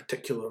pitches,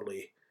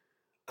 particularly,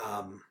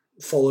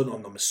 falling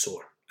on them is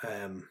sore.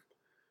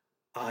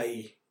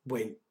 I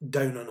went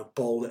down on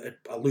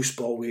a loose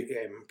ball.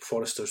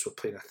 Foresters were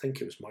playing, I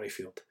think it was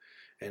Murrayfield,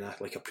 in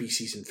a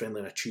pre-season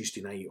friendly on a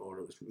Tuesday night, or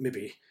it was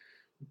maybe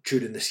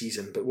during the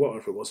season, but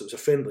whatever it was a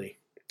friendly.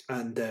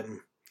 And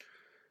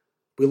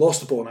we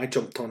lost the ball and I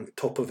jumped on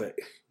top of it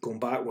going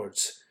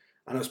backwards,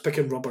 and I was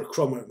picking rubber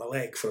crumb out my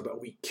leg for about a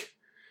week,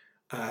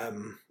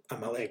 and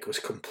my leg was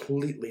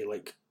completely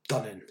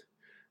done in.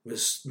 It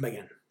was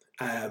minging.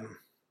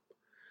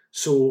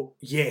 So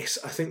yes,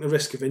 I think the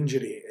risk of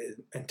injury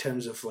in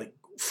terms of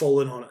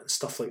falling on it and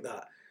stuff like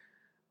that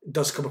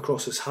does come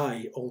across as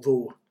high,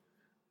 although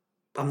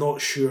I'm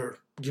not sure,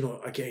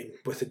 again,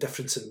 with the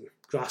difference in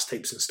grass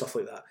types and stuff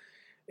like that,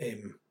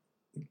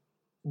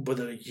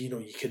 whether,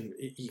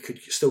 you could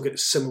still get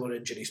similar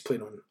injuries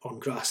playing on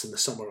grass in the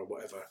summer or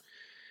whatever.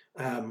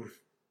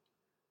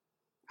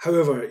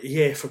 However,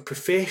 yeah, for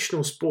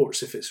professional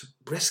sports, if it's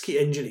risky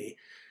injury,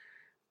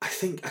 I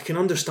think I can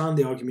understand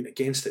the argument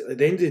against it. At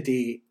the end of the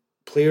day,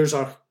 players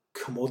are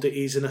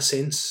commodities in a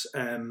sense.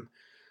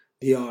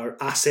 They are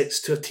assets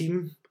to a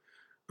team,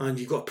 and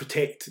you've got to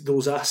protect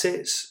those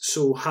assets.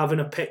 So having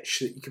a pitch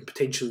that you can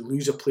potentially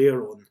lose a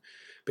player on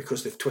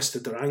because they've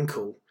twisted their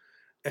ankle,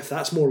 if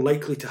that's more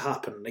likely to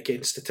happen,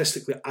 again,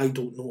 statistically, I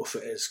don't know if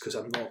it is because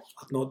I've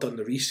not done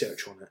the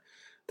research on it,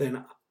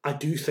 then I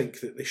do think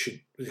that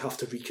we have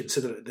to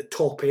reconsider it at the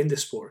top end of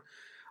sport.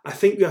 I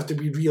think we have to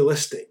be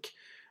realistic.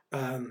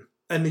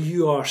 In the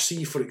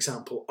URC, for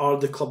example, are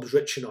the clubs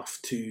rich enough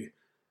to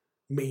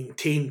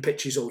maintain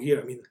pitches all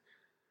year? I mean,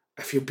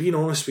 if you're being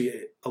honest with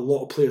you, a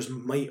lot of players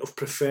might have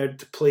preferred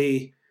to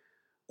play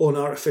on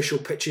artificial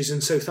pitches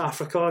in South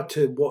Africa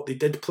to what they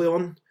did play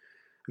on.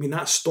 I mean,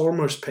 that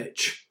Stormers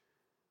pitch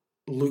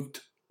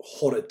looked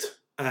horrid.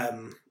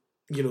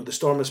 The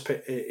Stormers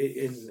pitch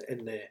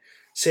in the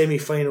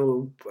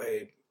semi-final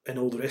and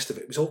all the rest of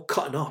it was all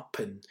cutting up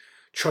and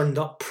churned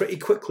up pretty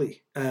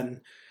quickly.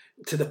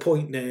 To the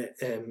point that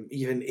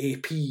even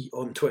AP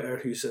on Twitter,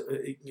 who's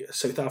a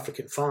South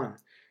African fan,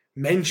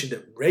 mentioned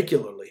it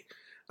regularly.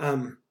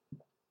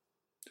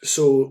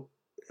 So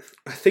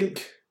I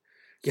think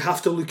you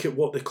have to look at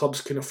what the clubs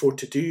can afford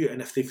to do,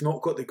 and if they've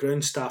not got the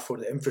ground staff or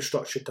the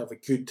infrastructure to have a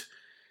good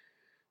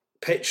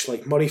pitch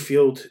like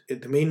Murrayfield,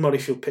 the main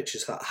Murrayfield pitch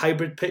is that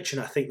hybrid pitch,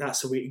 and I think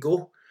that's the way to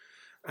go.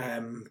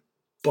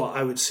 But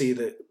I would say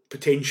that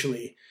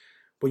potentially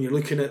when you're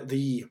looking at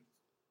the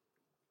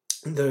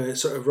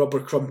sort of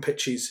rubber crumb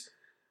pitches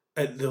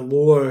at the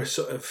lower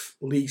sort of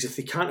leagues, if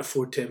they can't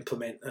afford to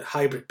implement a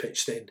hybrid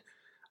pitch, then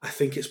I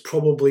think it's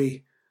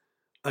probably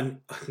a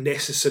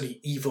necessary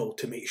evil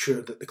to make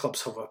sure that the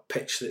clubs have a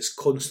pitch that's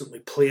constantly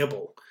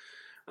playable.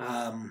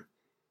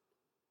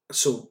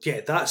 So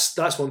yeah,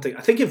 that's one thing.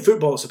 I think in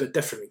football it's a bit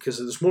different because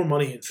there's more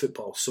money in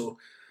football. So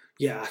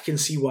yeah, I can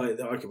see why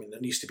the argument there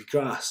needs to be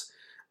grass.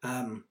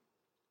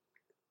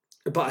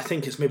 But I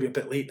think it's maybe a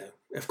bit late now.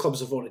 If clubs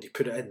have already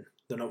put it in,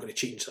 they're not going to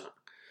change that.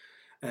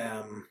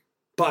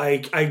 But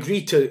I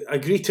agree to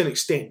an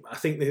extent. I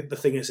think the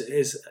thing is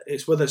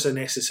it's whether it's a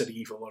necessary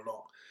evil or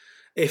not.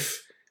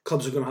 If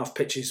clubs are going to have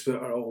pitches that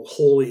are all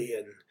holy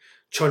and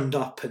churned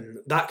up, and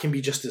that can be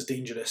just as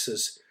dangerous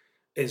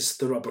as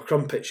the rubber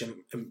crumb pitch,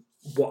 and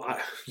what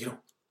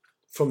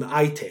from the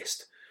eye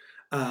test.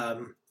 But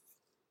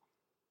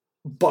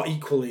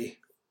equally,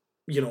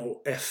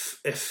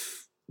 if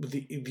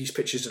these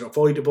pitches are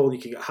avoidable and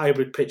you can get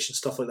hybrid pitch and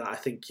stuff like that, I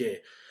think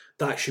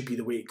that should be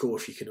the way to go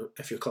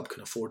if your club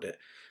can afford it,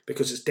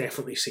 because it's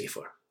definitely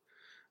safer.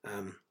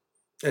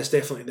 It's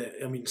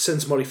definitely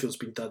since Murrayfield's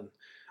been done,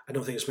 I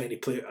don't think there's many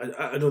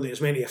I don't think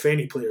there's many, if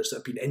any, players that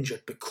have been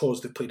injured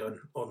because they played on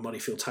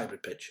Murrayfield's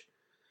hybrid pitch.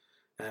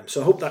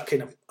 So I hope that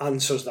kind of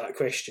answers that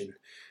question,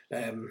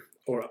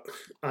 or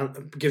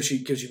gives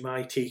you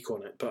my take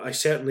on it. But I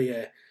certainly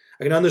I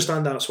can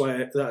understand that's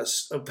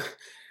a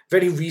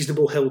very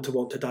reasonable hill to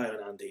want to die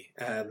on, Andy.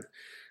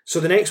 So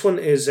the next one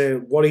is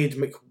Worried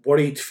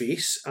McWorried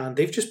Face, and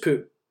they've just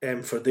put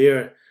for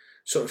their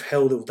sort of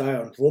hill they'll die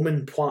on,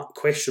 Romain Poite ?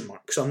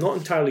 So I'm not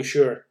entirely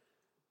sure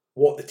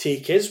what the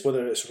take is,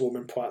 whether it's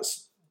Romain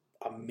Poit's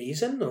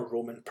amazing or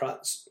Romain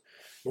Pratt.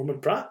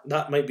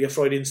 That might be a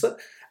Freudian slip.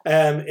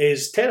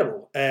 Is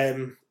terrible. I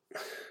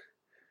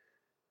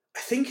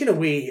think in a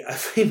way I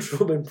find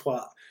Romain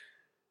Poite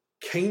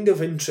kind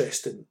of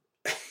interesting.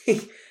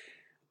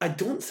 I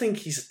don't think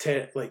he's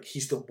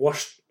he's the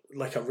worst,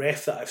 like a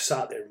ref that I've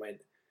sat there and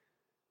went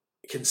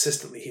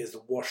consistently he is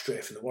the worst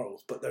ref in the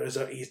world, but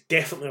he's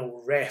definitely a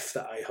ref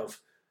that I have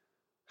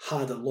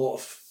had a lot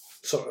of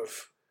sort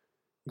of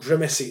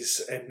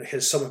grimaces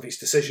in some of his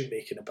decision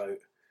making about.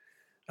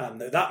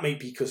 Now that might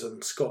be because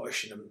I'm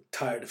Scottish and I'm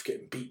tired of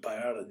getting beat by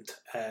Ireland.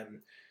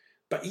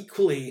 But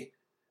equally,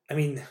 I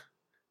mean,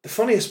 the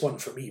funniest one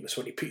for me was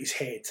when he put his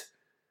head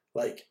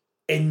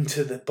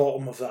into the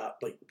bottom of that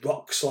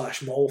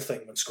ruck/maul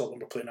thing when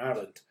Scotland were playing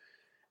Ireland,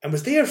 and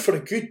was there for a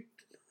good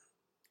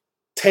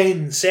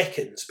 10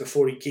 seconds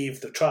before he gave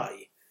the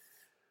try.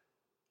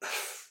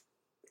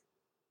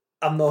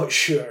 I'm not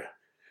sure.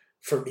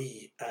 For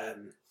me,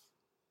 I'm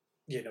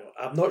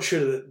not sure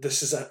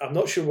that I'm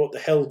not sure what the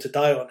hill to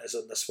die on is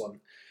on this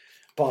one.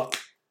 But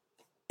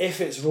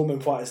if it's Romain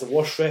Poite is the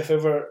worst ref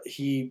ever,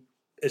 he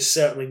is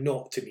certainly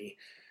not to me.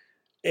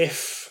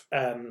 If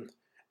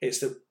it's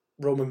that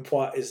Romain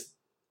Poite is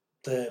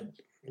the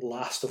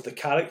last of the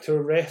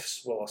character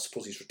refs, well, I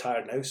suppose he's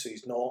retired now, so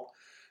he's not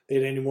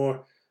there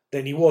anymore,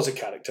 then he was a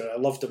character. I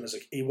loved him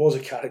he was a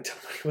character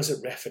when he was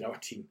a ref in our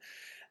team.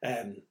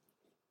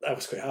 I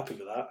was quite happy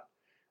with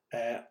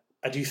that.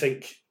 I do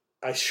think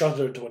I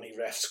shuddered when he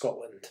reffed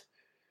Scotland.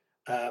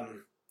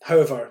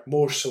 However,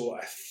 more so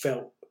I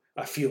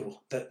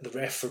feel that the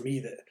ref for me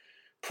that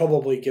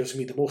probably gives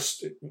me the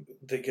most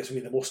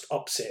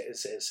upset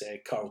is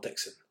Carl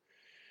Dixon.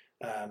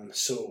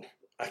 So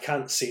I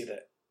can't say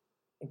that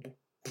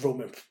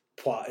Romain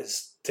Poit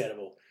is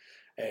terrible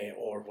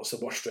or was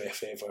the worst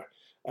ref ever.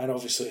 And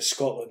obviously, in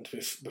Scotland,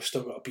 we've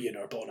still got to be in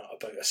our bonnet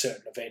about a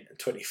certain event in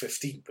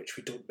 2015, which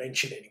we don't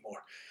mention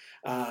anymore,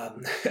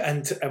 and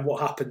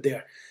what happened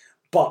there.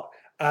 But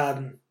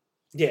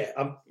yeah,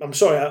 I'm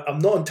sorry, I'm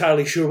not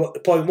entirely sure what the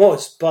point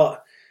was,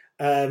 but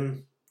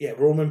yeah,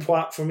 Romain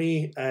Poit for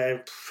me,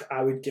 I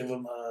would give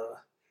him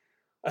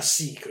a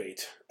C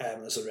grade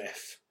as a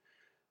ref.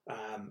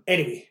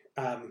 Anyway,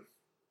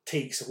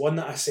 takes one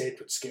that I said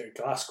would scare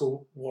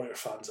Glasgow Warrior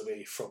fans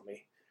away from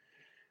me.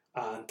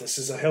 And this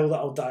is a hill that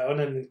I'll die on,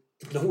 and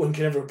no one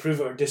can ever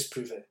prove it or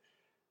disprove it.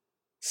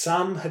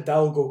 Sam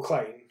Hidalgo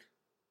Klein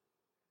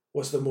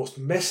was the most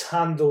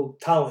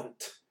mishandled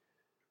talent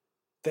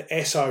that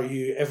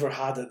SRU ever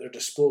had at their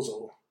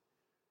disposal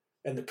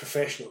in the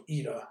professional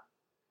era.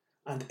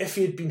 And if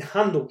he had been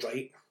handled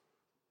right,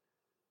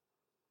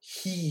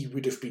 he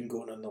would have been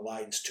going on the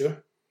Lions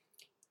tour.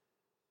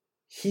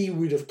 He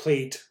would have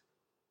played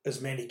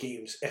as many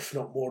games, if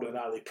not more, than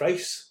Ali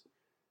Price.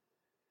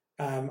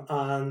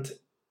 And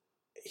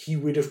he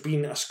would have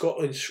been a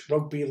Scottish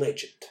rugby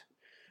legend.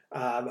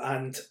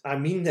 And I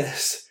mean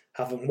this,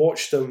 having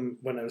watched him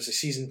when I was a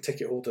season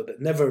ticket holder that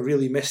never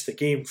really missed a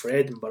game for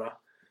Edinburgh.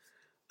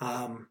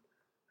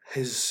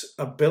 His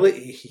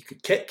ability, he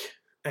could kick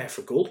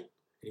for goal.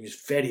 He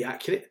was very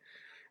accurate.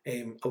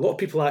 A lot of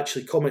people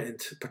actually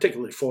commented,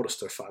 particularly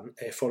Forrester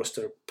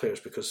players,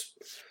 because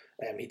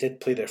he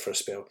did play there for a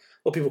spell.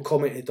 A lot of people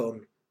commented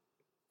on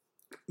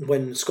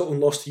when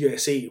Scotland lost to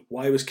USA,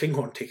 why was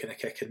Kinghorn taking a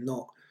kick and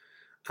not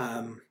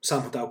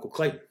Sam Hidalgo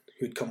Klein,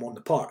 who had come on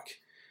the park.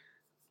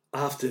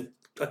 I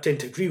tend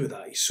to agree with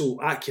that. He's so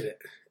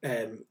accurate.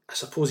 I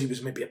suppose he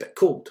was maybe a bit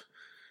cold.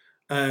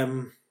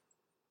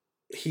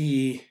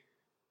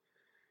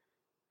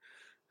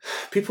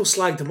 People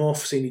slagged him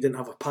off saying he didn't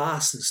have a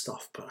pass and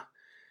stuff, but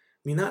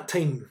I mean, that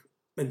time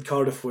in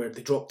Cardiff where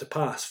they dropped the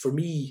pass, for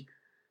me,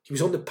 he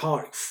was on the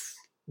park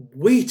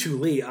way too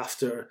late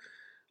after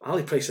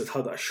Ali Price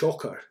had a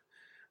shocker,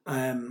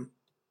 and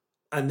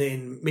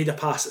then made a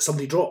pass that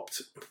somebody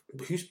dropped.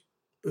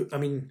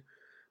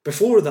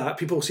 Before that,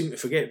 people seem to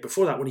forget,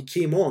 before that, when he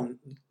came on,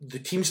 the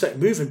team started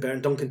moving better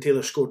and Duncan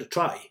Taylor scored a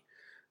try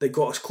that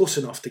got us close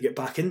enough to get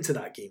back into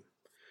that game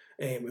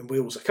in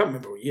Wales. I can't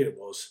remember what year it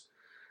was.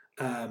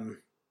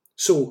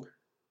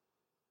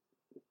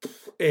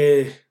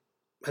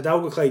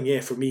 Hidalgo Klein,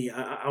 yeah, for me,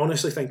 I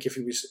honestly think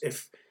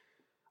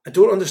I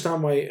don't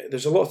understand why,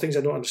 there's a lot of things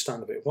I don't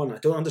understand about it. One, I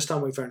don't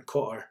understand why Vern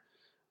Cotter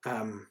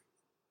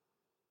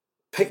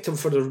picked him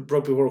for the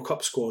Rugby World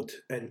Cup squad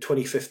in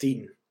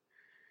 2015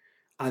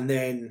 and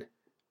then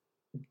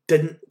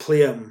didn't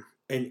play him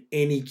in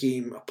any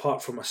game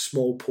apart from a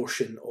small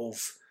portion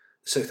of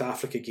the South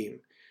Africa game.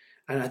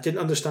 And I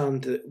didn't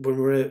understand that when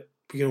we were at,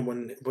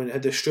 when it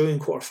had the Australian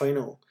quarter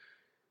final,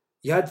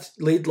 you had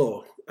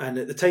Laidlaw, and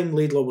at the time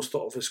Laidlaw was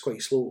thought of as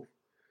quite slow.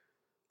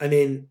 And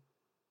then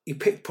he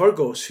picked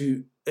Pyrgos,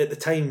 who at the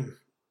time,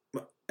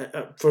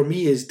 for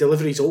me, his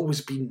delivery's always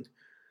been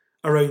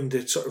around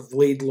the sort of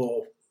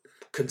Laidlaw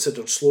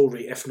considered slow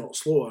rate, if not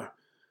slower.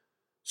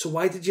 So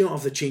why did you not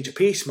have the change of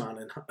pace man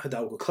in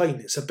Hidalgo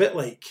Klein? It's a bit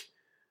like,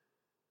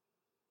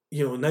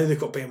 now they've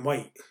got Ben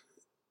White,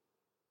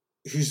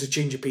 who's the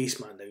change of pace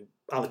man now.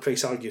 Ali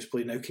Price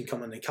arguably now can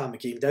come in and calm the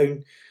game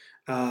down.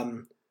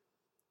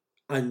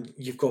 And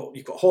you've got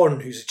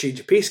Horn, who's a change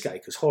of pace guy,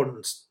 because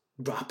Horn's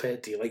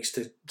rapid, he likes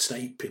to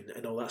snipe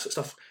and all that sort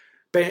of stuff.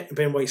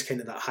 Ben White's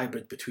kind of that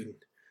hybrid between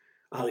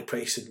Ali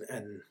Price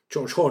and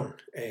George Horn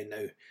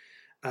now.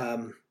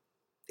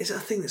 Is it a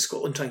thing that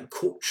Scotland try and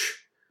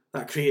coach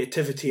that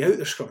creativity out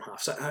their scrum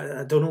halves?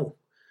 I don't know.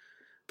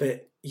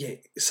 But yeah,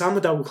 Sam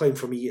Hidalgo Klein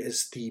for me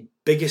is the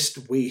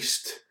biggest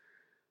waste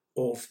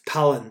of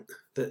talent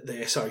that the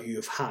SRU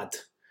have had.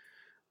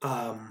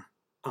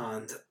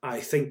 And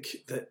I think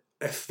that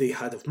if they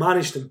had have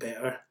managed him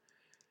better,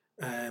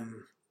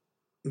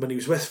 when he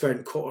was with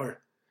Vern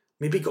Cotter,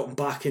 maybe got him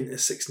back into the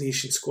Six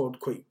Nations squad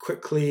quite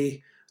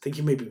quickly. I think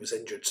he maybe was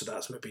injured, so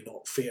that's maybe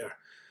not fair.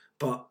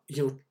 But,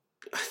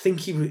 I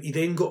think he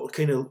then got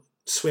kind of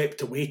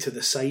swept away to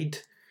the side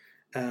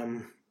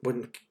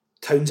when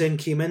Townsend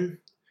came in.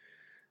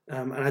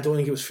 And I don't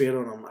think it was fair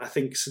on him. I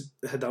think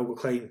Hidalgo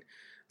Klein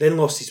then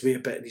lost his way a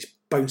bit and he's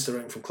bounced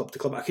around from club to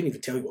club. I couldn't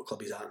even tell you what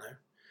club he's at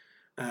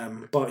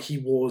now. But he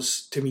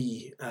was, to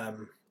me,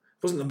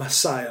 wasn't the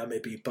messiah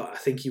maybe, but I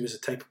think he was the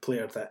type of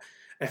player that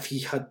if he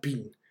had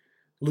been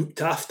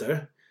looked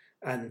after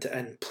and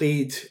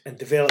played and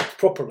developed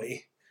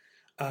properly,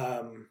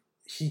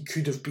 he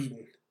could have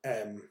been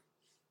one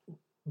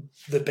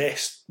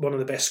of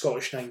the best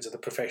Scottish nines of the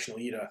professional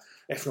era,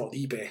 if not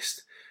the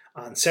best.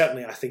 And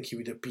certainly I think he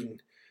would have been,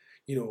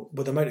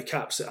 with the amount of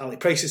caps that Ali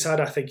Price has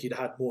had, I think he'd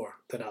had more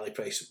than Ali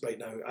Price right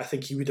now. I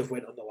think he would have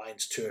went on the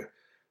Lions tour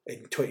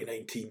in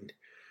 2019.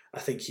 I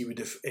think he would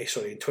have, in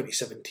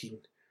 2017,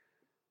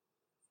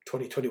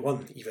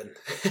 2021 even.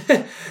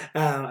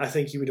 I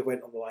think he would have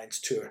went on the Lions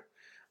tour.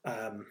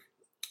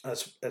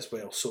 as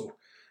well. So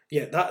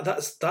yeah,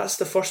 that's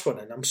the first one,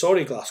 and I'm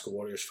sorry, Glasgow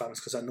Warriors fans,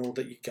 because I know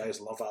that you guys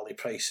love Ali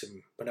Price,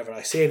 and whenever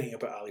I say anything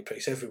about Ali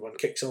Price, everyone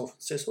kicks off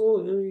and says,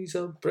 "Oh, he's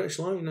a British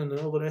Lion," and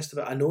all the rest of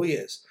it. I know he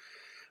is,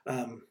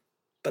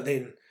 but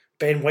then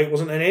Ben White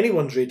wasn't in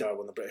anyone's radar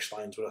when the British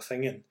Lions were a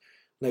thing, and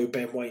now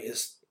Ben White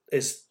is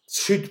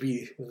should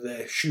be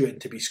the shoe-in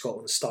to be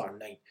Scotland's starting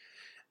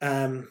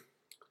nine.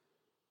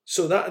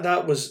 So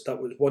that was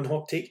one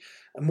hot take.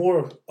 And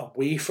more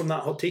away from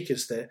that hot take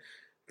is that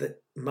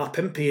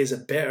Mapimpi is a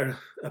better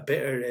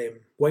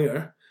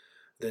winger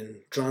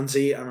than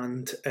Dranzy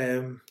and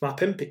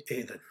Mapimpi.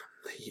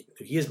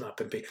 He is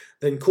Mapimpi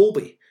than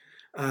Colby.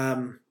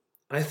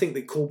 I think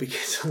that Colby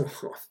gets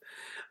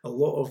a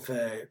lot of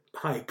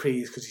high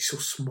praise because he's so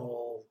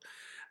small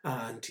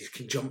and he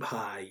can jump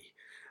high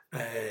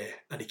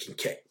and he can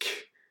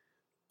kick,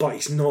 but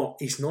he's not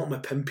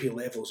Mapimpi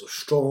levels of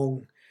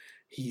strong.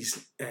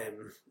 He's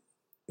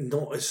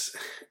not as...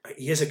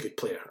 He is a good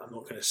player. I'm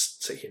not going to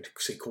sit here and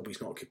say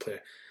Colby's not a good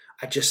player.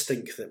 I just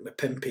think that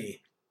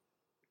Mapimpi,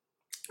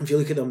 if you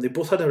look at them, they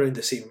both had around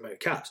the same amount of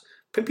caps.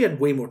 Mapimpi had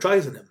way more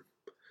tries than him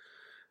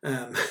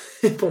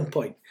at one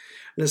point.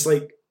 And it's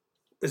like,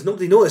 there's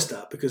nobody noticed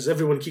that because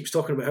everyone keeps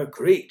talking about how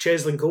great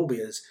Cheslin Colby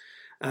is.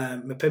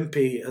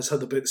 Mapimpi has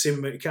had about the same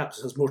amount of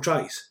caps, has more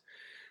tries.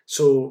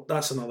 So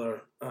that's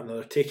another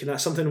take, and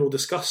that's something we'll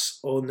discuss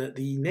on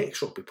the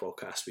next rugby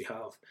podcast we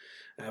have,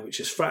 which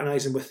is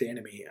Fraternising with the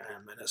Enemy,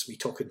 and it's me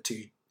talking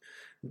to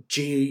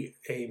Jay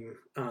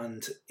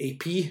and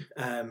AP,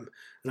 an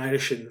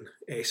Irish and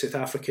South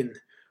African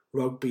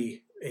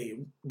rugby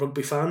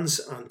fans,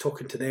 and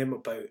talking to them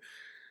about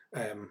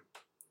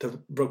the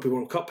Rugby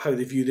World Cup, how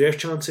they view their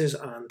chances,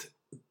 and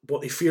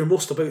what they fear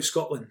most about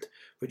Scotland,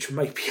 which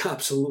might be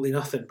absolutely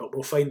nothing, but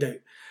we'll find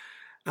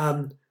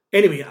out.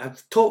 Anyway,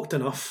 I've talked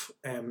enough.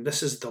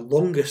 This is the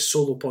longest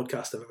solo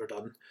podcast I've ever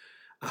done.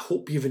 I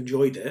hope you've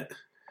enjoyed it.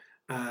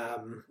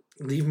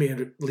 Leave me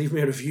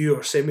a review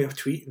or send me a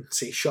tweet and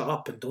say shut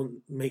up and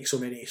don't make so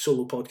many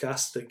solo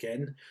podcasts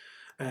again.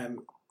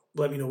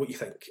 Let me know what you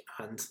think.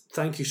 And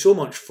thank you so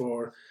much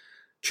for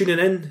tuning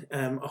in.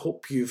 I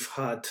hope you've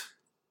had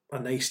a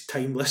nice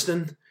time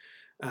listening.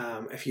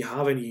 If you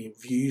have any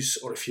views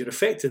or if you're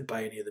affected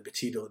by any of the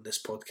material in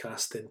this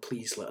podcast, then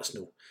please let us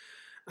know.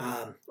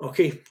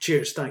 Okay,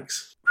 cheers,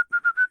 thanks.